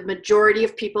majority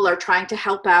of people are trying to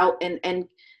help out and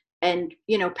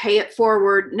you know, pay it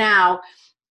forward now.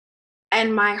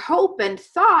 And my hope and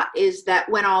thought is that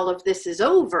when all of this is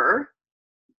over,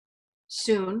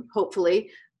 soon, hopefully,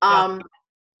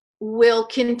 we'll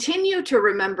continue to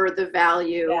remember the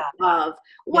value of,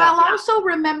 while also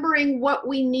remembering what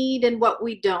we need and what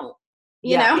we don't,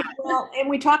 you know? Well, and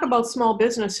we talk about small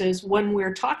businesses. When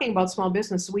we're talking about small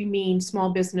business, we mean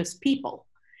small business people.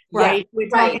 Right. We're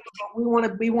talking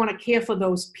about, we want to care for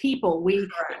those people. We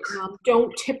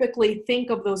don't typically think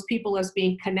of those people as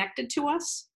being connected to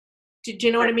us. Do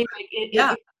you know what I mean?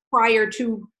 Like prior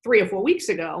to 3 or 4 weeks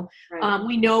ago,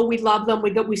 we know we love them.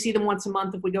 We see them once a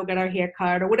month if we go get our hair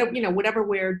cut or whatever, whatever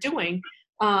we're doing.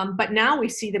 But now we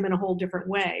see them in a whole different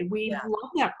way. We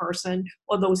love that person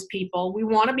or those people. We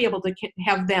want to be able to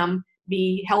have them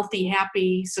be healthy,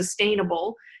 happy,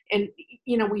 sustainable. And,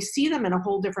 we see them in a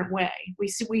whole different way. We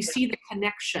see the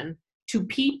connection to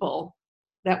people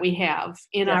that we have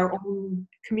in our own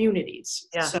communities.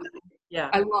 So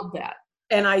I love that.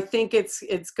 And I think it's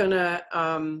gonna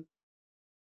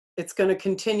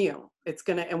continue.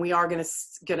 And we are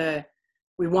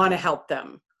we want to help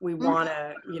them. We want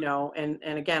to,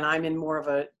 and again, I'm in more of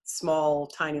a small,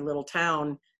 tiny little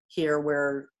town here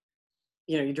where,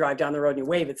 you drive down the road and you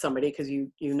wave at somebody because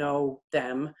you know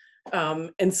them.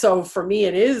 And so for me,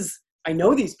 I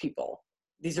know these people.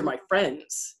 These are my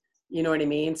friends. You know what I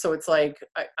mean? So it's like,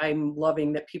 I'm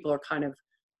loving that people are kind of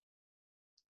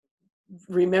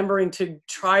remembering to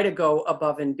try to go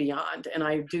above and beyond. And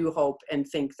I do hope and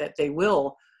think that they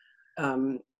will,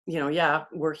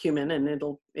 we're human and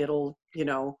it'll,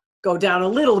 go down a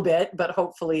little bit, but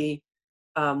hopefully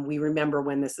we remember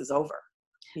when this is over.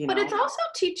 But it's also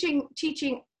teaching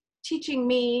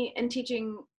me and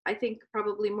teaching, I think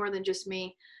probably more than just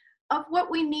me, of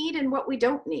what we need and what we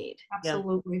don't need.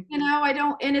 Absolutely.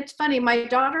 And it's funny, my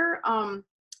daughter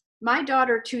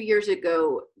 2 years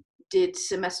ago did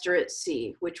Semester at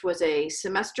Sea, which was a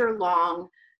semester-long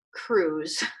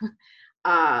cruise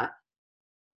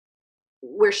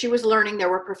where she was learning. There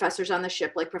were professors on the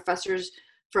ship, like professors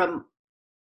from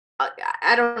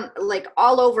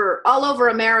all over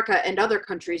America and other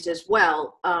countries as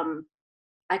well.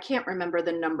 I can't remember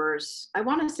the numbers. I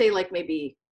want to say like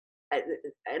maybe,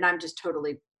 and I'm just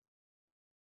totally,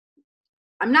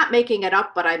 I'm not making it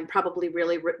up, but I'm probably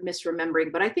really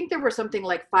misremembering. But I think there were something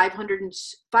like 500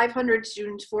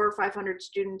 students, 400 or 500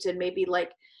 students, and maybe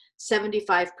like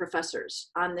 75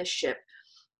 professors on this ship.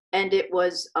 And it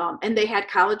was, and they had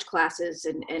college classes,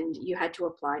 and you had to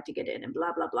apply to get in, and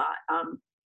blah, blah, blah.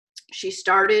 She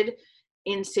started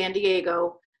in San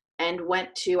Diego and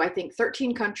went to, I think,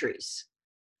 13 countries.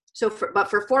 But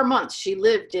for 4 months, she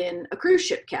lived in a cruise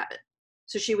ship cabin.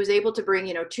 So she was able to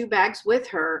bring, 2 bags with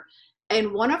her.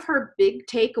 And one of her big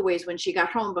takeaways when she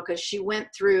got home, because she went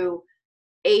through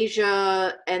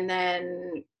Asia and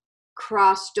then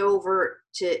crossed over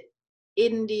to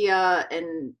India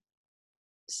and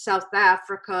South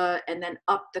Africa and then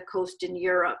up the coast in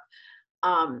Europe.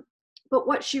 But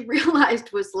what she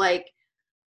realized was like,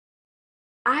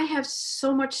 I have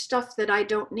so much stuff that I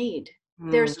don't need.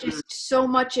 There's just so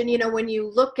much. And, when you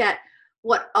look at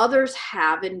what others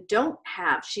have and don't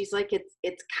have, she's like,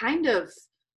 it's kind of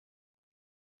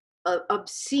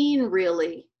obscene,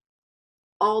 really,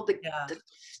 all the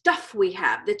stuff we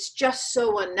have that's just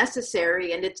so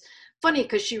unnecessary. And it's funny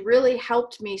because she really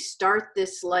helped me start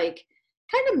this, like,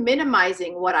 kind of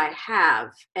minimizing what I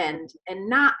have and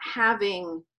not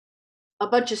having a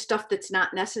bunch of stuff that's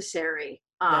not necessary.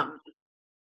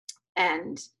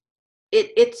 And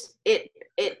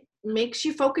it makes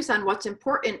you focus on what's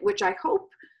important, which I hope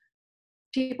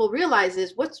people realize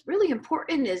is what's really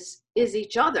important is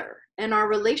each other and our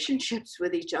relationships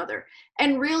with each other,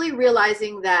 and really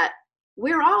realizing that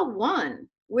we're all one.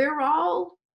 We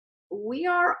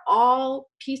are all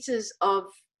pieces of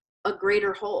a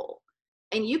greater whole,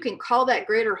 and you can call that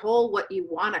greater whole what you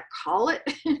want to call it.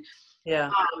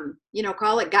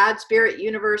 Call it God, spirit,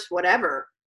 universe, whatever.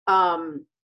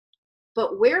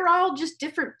 But we're all just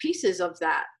different pieces of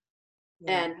that.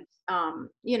 And,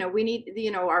 we need,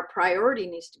 our priority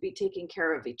needs to be taking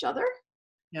care of each other.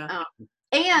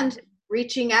 And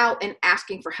reaching out and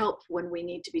asking for help when we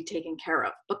need to be taken care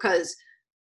of, because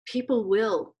people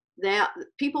will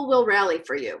rally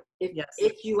for you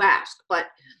if you ask. But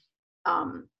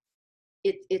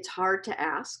it's hard to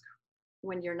ask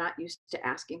when you're not used to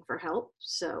asking for help.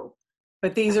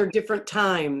 But these are different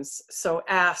times. So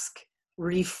ask,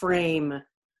 reframe,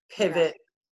 pivot,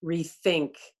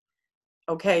 rethink.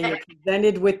 Okay, you're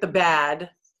presented with the bad.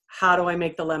 How do I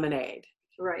make the lemonade?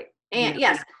 Right. And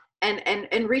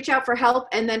and reach out for help.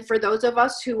 And then for those of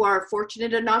us who are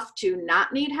fortunate enough to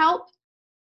not need help,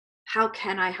 how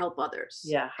can I help others?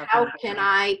 Yeah. How can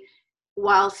I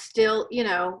while still,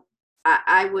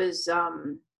 I was,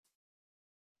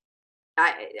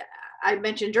 I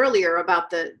mentioned earlier about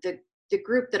the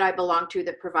group that I belong to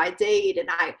that provides aid. And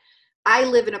I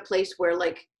live in a place where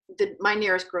like my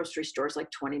nearest grocery store is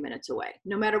like 20 minutes away.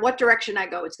 No matter what direction I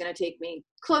go, it's going to take me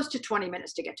close to 20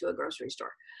 minutes to get to a grocery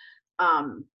store.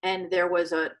 And there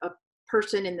was a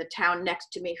person in the town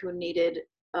next to me who needed,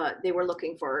 they were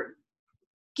looking for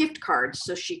gift cards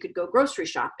so she could go grocery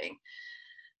shopping.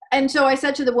 And so I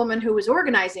said to the woman who was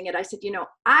organizing it, I said,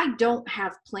 I don't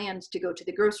have plans to go to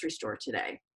the grocery store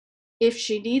today. If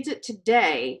she needs it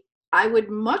today, I would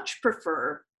much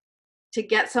prefer to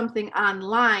get something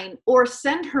online or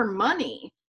send her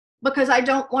money, because I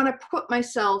don't want to put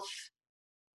myself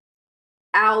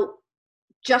out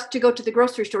just to go to the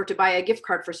grocery store to buy a gift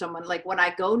card for someone. Like when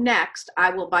I go next,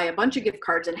 I will buy a bunch of gift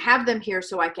cards and have them here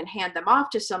so I can hand them off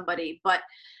to somebody.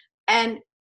 And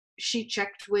she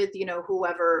checked with,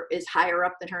 whoever is higher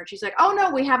up than her. And she's like, oh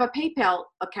no, we have a PayPal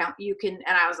account. You can,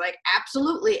 and I was like,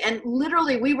 absolutely. And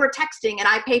literally we were texting and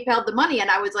I PayPal'd the money.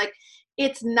 And I was like,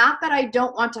 it's not that I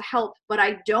don't want to help, but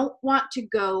I don't want to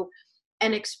go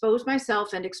and expose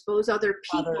myself and expose other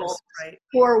people Others, right.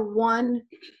 for one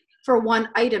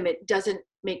item. It doesn't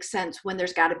make sense when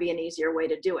there's got to be an easier way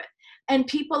to do it. And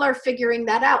people are figuring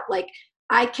that out. Like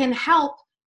I can help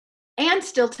and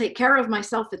still take care of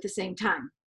myself at the same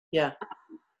time. Yeah.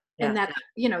 And that's,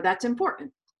 that's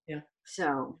important. Yeah.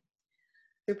 So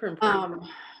super important.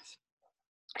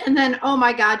 And then, oh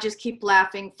my God, just keep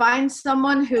laughing. Find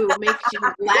someone who makes you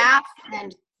laugh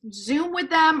and Zoom with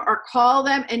them or call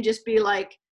them and just be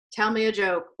like, tell me a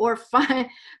joke, or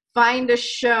find a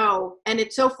show. And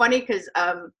it's so funny because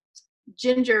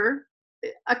Ginger,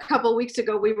 a couple weeks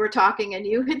ago, we were talking and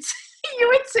you had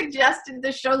suggested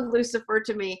the show Lucifer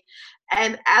to me.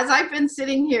 And as I've been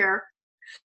sitting here,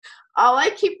 all I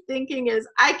keep thinking is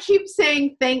I keep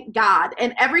saying, thank God.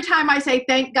 And every time I say,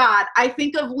 thank God, I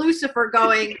think of Lucifer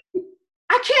going,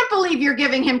 I can't believe you're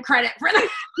giving him credit for that.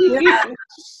 Yeah.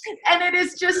 And it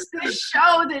is just this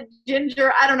show that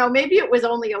Ginger, I don't know, maybe it was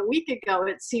only a week ago.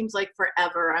 It seems like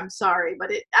forever. I'm sorry.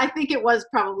 But I think it was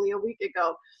probably a week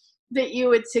ago that you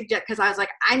would suggest, because I was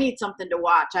like, I need something to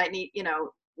watch. I need,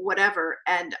 whatever.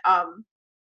 And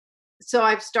so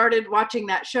I've started watching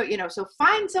that show, so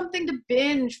find something to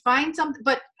binge, find something,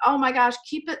 but oh my gosh,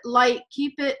 keep it light,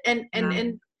 keep it.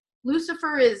 And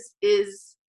Lucifer is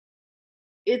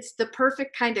it's the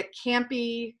perfect kind of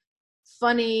campy,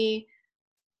 funny,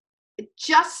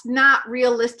 just not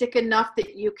realistic enough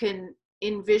that you can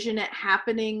envision it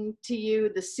happening to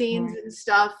you. The scenes and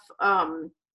stuff.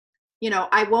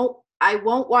 I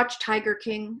won't watch Tiger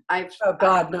King. Oh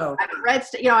God, no. I've read,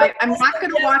 I'm not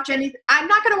going to watch anything. I'm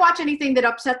not going to watch anything that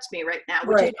upsets me right now,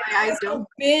 which is why I don't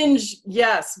binge.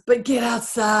 Yes, but get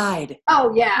outside.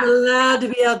 Oh yeah, you're allowed to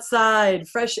be outside,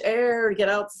 fresh air. Get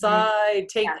outside,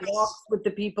 take walks with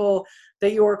the people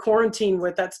that you're quarantined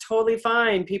with. That's totally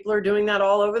fine. People are doing that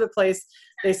all over the place.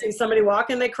 They see somebody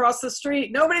walking, they cross the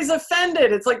street. Nobody's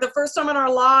offended. It's like the first time in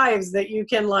our lives that you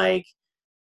can not.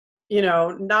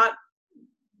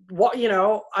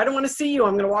 I don't want to see you.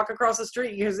 I'm going to walk across the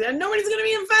street because nobody's going to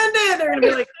be offended. They're going to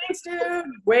be like, thanks, dude,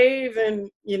 wave. And,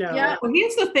 Yeah. Well,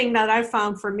 here's the thing that I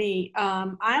found for me.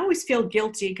 I always feel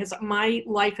guilty because my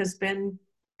life has been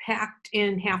packed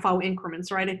in half-hour increments,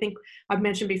 right? I think I've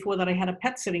mentioned before that I had a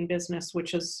pet sitting business,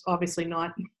 which is obviously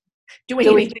not doing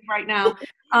anything right now.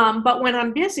 But when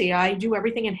I'm busy, I do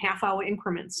everything in half-hour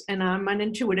increments. And I'm an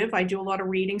intuitive. I do a lot of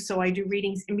reading. So I do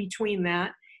readings in between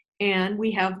that. And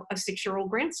we have a 6-year-old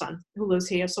grandson who lives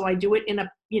here. So I do it in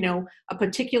a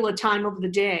particular time of the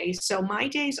day. So my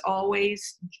days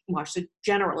always,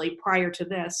 generally prior to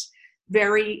this,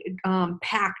 very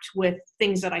packed with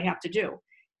things that I have to do.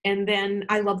 And then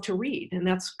I love to read, and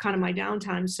that's kind of my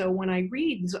downtime. So when I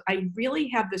read, I really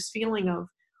have this feeling of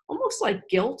almost like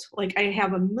guilt. Like I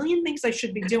have a million things I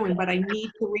should be doing, but I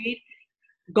need to read.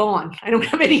 Gone. I don't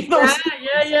have any of those.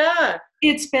 Yeah.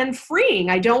 It's been freeing.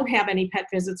 I don't have any pet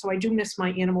visits, so I do miss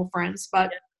my animal friends.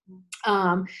 But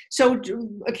so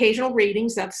occasional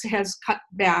readings has cut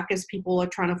back as people are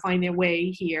trying to find their way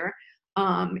here.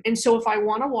 And so if I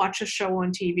want to watch a show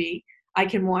on TV, I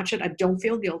can watch it. I don't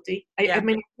feel guilty. I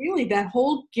mean, really, that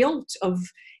whole guilt of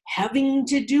having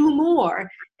to do more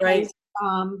has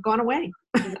gone away.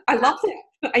 I love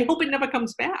that. I hope it never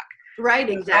comes back. Right,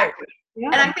 exactly. Yeah.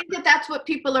 And I think that that's what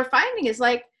people are finding is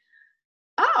like,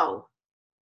 oh,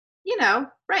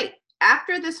 right.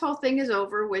 After this whole thing is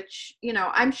over, which,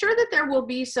 I'm sure that there will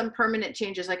be some permanent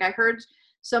changes. Like I heard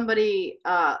somebody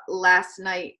last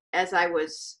night as I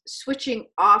was switching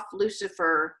off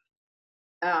Lucifer,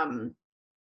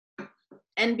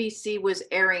 NBC was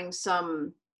airing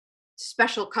some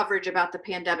special coverage about the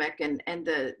pandemic, and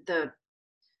the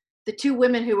two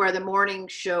women who are the morning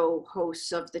show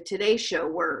hosts of the Today Show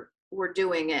were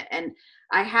doing it, and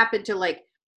I happened to like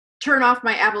turn off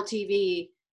my Apple TV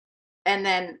and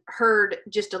then heard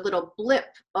just a little blip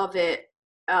of it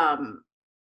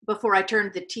before I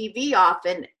turned the TV off,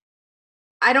 and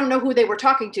I don't know who they were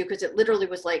talking to because it literally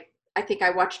was like, I think I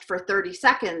watched for 30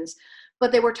 seconds,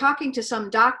 but they were talking to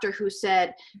some doctor who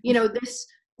said, you know,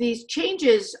 these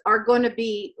changes are going to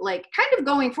be like kind of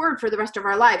going forward for the rest of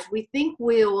our lives. We think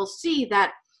we will see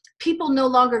that people no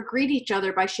longer greet each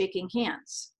other by shaking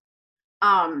hands,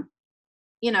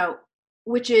 you know,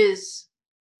 which is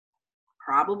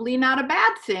probably not a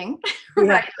bad thing,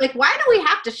 right? Like, why do we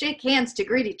have to shake hands to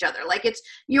greet each other? Like,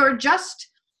 you're just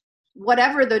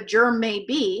whatever the germ may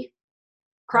be,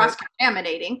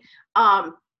 cross-contaminating.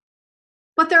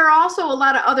 But there are also a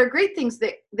lot of other great things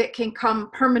that can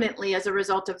come permanently as a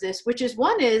result of this, which is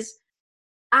one is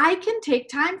I can take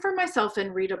time for myself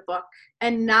and read a book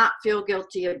and not feel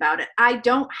guilty about it. I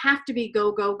don't have to be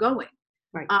going.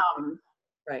 Right.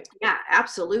 Right. Yeah,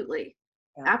 absolutely.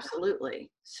 Yeah. Absolutely.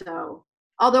 So,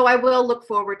 although I will look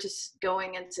forward to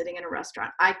going and sitting in a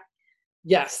restaurant.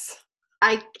 Yes.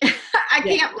 I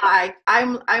can't lie.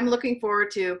 I'm looking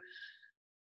forward to,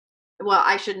 well,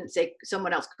 I shouldn't say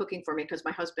someone else cooking for me because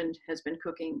my husband has been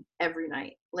cooking every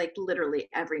night, like literally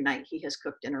every night he has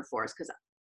cooked dinner for us because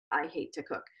I hate to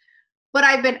cook. But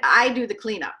I do the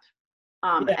cleanup.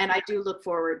 And I do look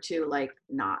forward to like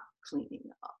not cleaning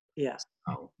up. Yeah.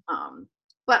 So,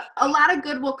 but a lot of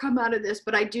good will come out of this,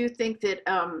 but I do think that,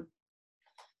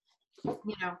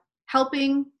 you know,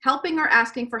 helping or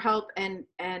asking for help and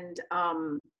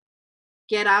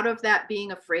get out of that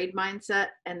being afraid mindset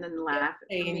and then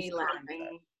laughing.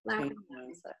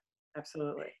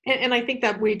 Absolutely. And I think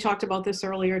that we talked about this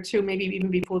earlier too, maybe even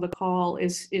before the call,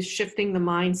 is shifting the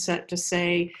mindset to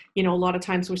say, you know, a lot of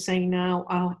times we're saying now,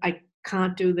 oh, I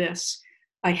can't do this.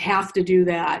 I have to do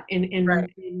that. And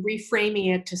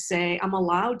reframing it to say, I'm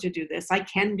allowed to do this. I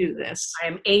can do this. I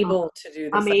am able to do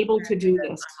this. I'm able to do this.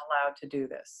 I'm allowed to do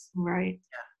this. Right.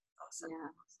 Yeah. Awesome.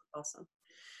 Yeah. Awesome.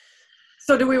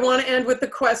 So do we want to end with the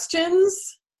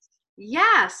questions?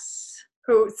 Yes.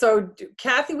 So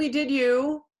Kathy, we did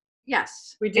you.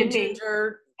 Yes. We did And me.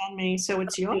 Ginger. And me. So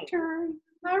it's your turn.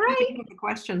 All right. The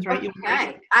questions, right?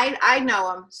 Okay. I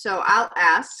know them, so I'll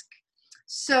ask.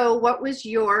 So what was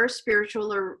your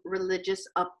spiritual or religious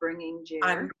upbringing,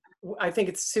 Jer? I think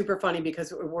it's super funny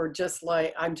because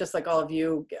I'm just like all of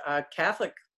you,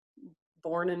 Catholic,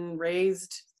 born and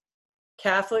raised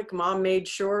Catholic. Mom made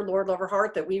sure, Lord love her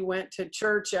heart, that we went to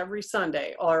church every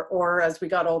Sunday, or as we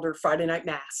got older, Friday night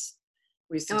mass.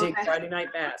 We used to take Friday night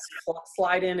mass,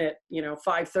 slide in at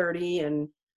 5:30 and.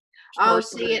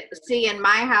 See, in my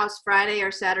house, Friday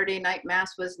or Saturday night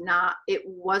mass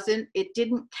it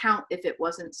didn't count if it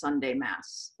wasn't Sunday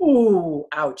mass. Ooh,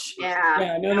 ouch.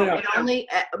 Yeah. No. It only,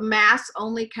 mass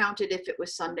only counted if it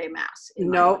was Sunday mass.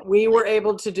 No, we were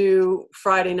able to do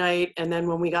Friday night. And then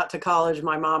when we got to college,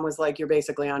 my mom was like, you're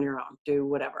basically on your own, do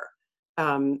whatever.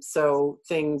 So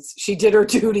she did her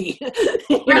duty,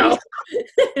 you know.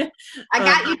 I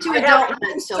got you to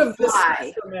adulthood, so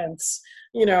fly.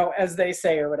 As they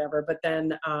say or whatever. But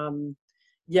then,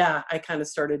 I kind of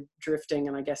started drifting,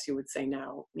 and I guess you would say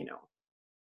now,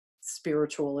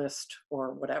 spiritualist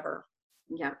or whatever.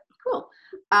 Yeah, cool.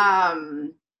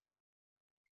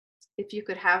 If you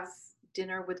could have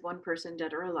dinner with one person,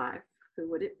 dead or alive,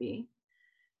 who would it be?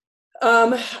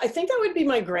 I think that would be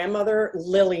my grandmother,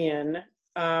 Lillian,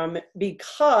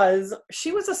 because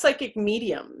she was a psychic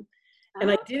medium. And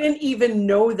I didn't even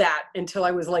know that until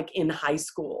I was like in high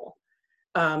school,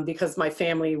 because my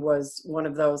family was one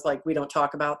of those, like, we don't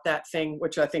talk about that thing,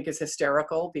 which I think is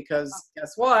hysterical because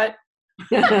guess what?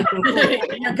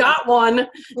 You got one,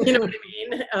 you know what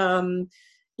I mean?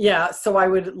 So I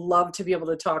would love to be able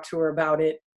to talk to her about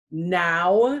it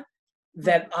now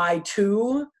that I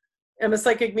too am a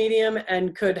psychic medium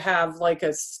and could have like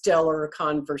a stellar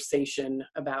conversation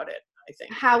about it, I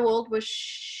think. How old was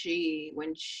she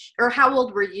or how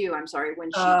old were you? I'm sorry, when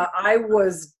she I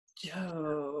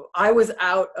was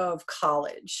out of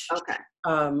college. Okay.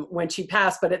 When she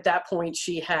passed, but at that point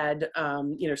she had,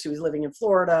 she was living in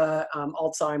Florida,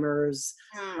 Alzheimer's,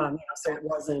 so it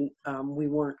wasn't, we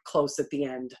weren't close at the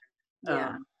end.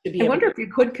 Yeah. I wonder if you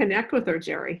could connect with her,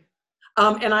 Jerry.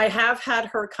 And I have had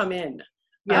her come in.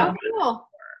 Yeah. Cool.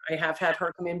 I have had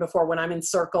her come in before when I'm in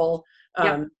Circle,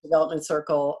 Development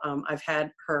Circle. I've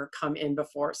had her come in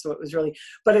before. So it was really,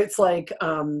 but it's like,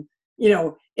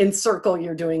 in Circle,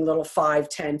 you're doing little 5,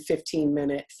 10,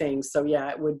 15-minute things. So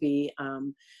yeah, it would be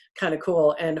kind of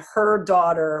cool. And her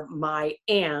daughter, my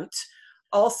aunt,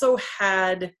 also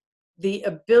had the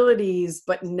abilities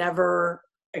but never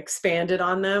expanded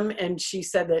on them. And she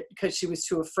said that because she was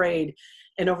too afraid.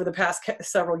 And over the past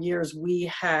several years, we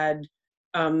had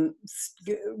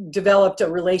developed a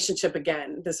relationship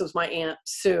again. This was my Aunt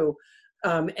Sue.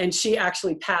 And she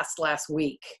actually passed last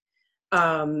week.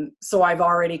 So I've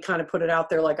already kind of put it out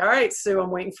there like, all right, Sue,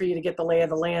 I'm waiting for you to get the lay of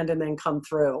the land and then come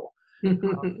through and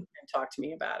talk to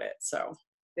me about it. So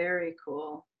very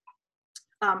cool.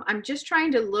 I'm just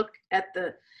trying to look at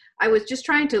I was just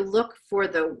trying to look for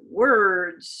the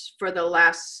words for the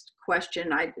last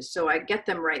question. So I get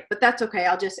them right, but that's okay.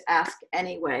 I'll just ask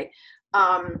anyway.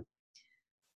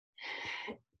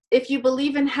 If you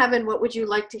believe in heaven, what would you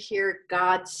like to hear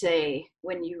God say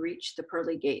when you reach the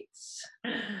pearly gates?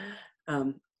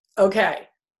 Okay,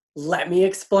 let me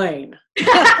explain.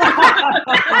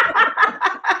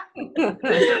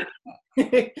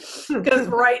 Because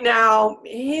right now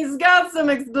he's got some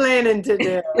explaining to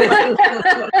do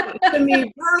to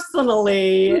me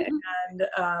personally,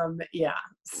 and yeah.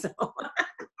 So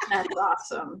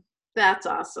That's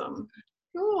awesome.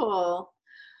 Cool.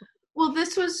 Well,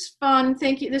 this was fun.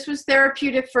 Thank you. This was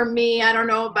therapeutic for me. I don't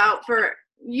know about for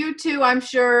you two. I'm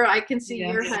sure I can see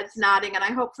your heads nodding, and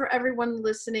I hope for everyone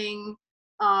listening.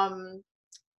 I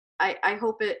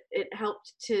hope it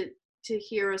helped to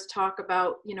hear us talk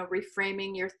about,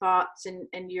 reframing your thoughts and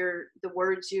the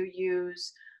words you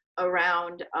use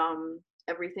around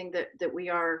everything that we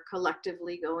are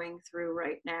collectively going through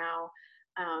right now.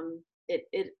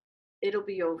 It'll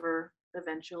be over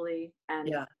eventually,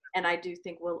 and I do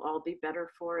think we'll all be better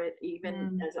for it,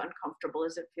 even as uncomfortable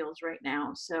as it feels right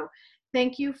now. So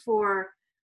thank you for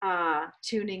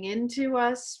tuning in to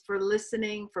us, for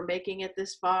listening, for making it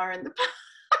this far in the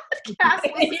podcast.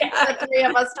 The three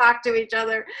of us talk to each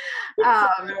other.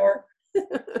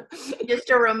 Just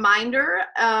a reminder,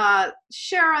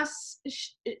 share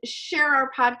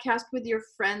our podcast with your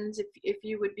friends if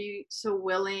you would be so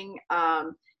willing.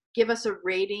 Give us a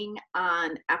rating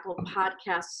on Apple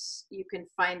Podcasts. You can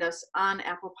find us on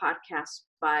Apple Podcasts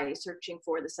by searching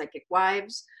for The Psychic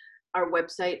Wives. Our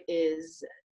website is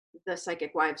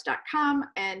thepsychicwives.com,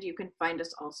 and you can find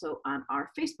us also on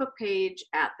our Facebook page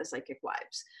at The Psychic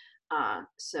Wives.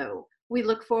 So we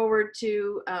look forward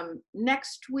to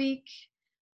next week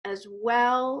as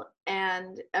well,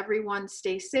 and everyone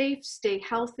stay safe, stay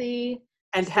healthy,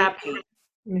 and happy.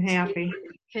 I'm happy.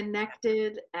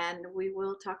 Connected, and we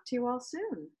will talk to you all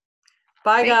soon.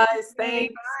 Bye, guys.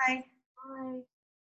 Thanks. Bye. Bye.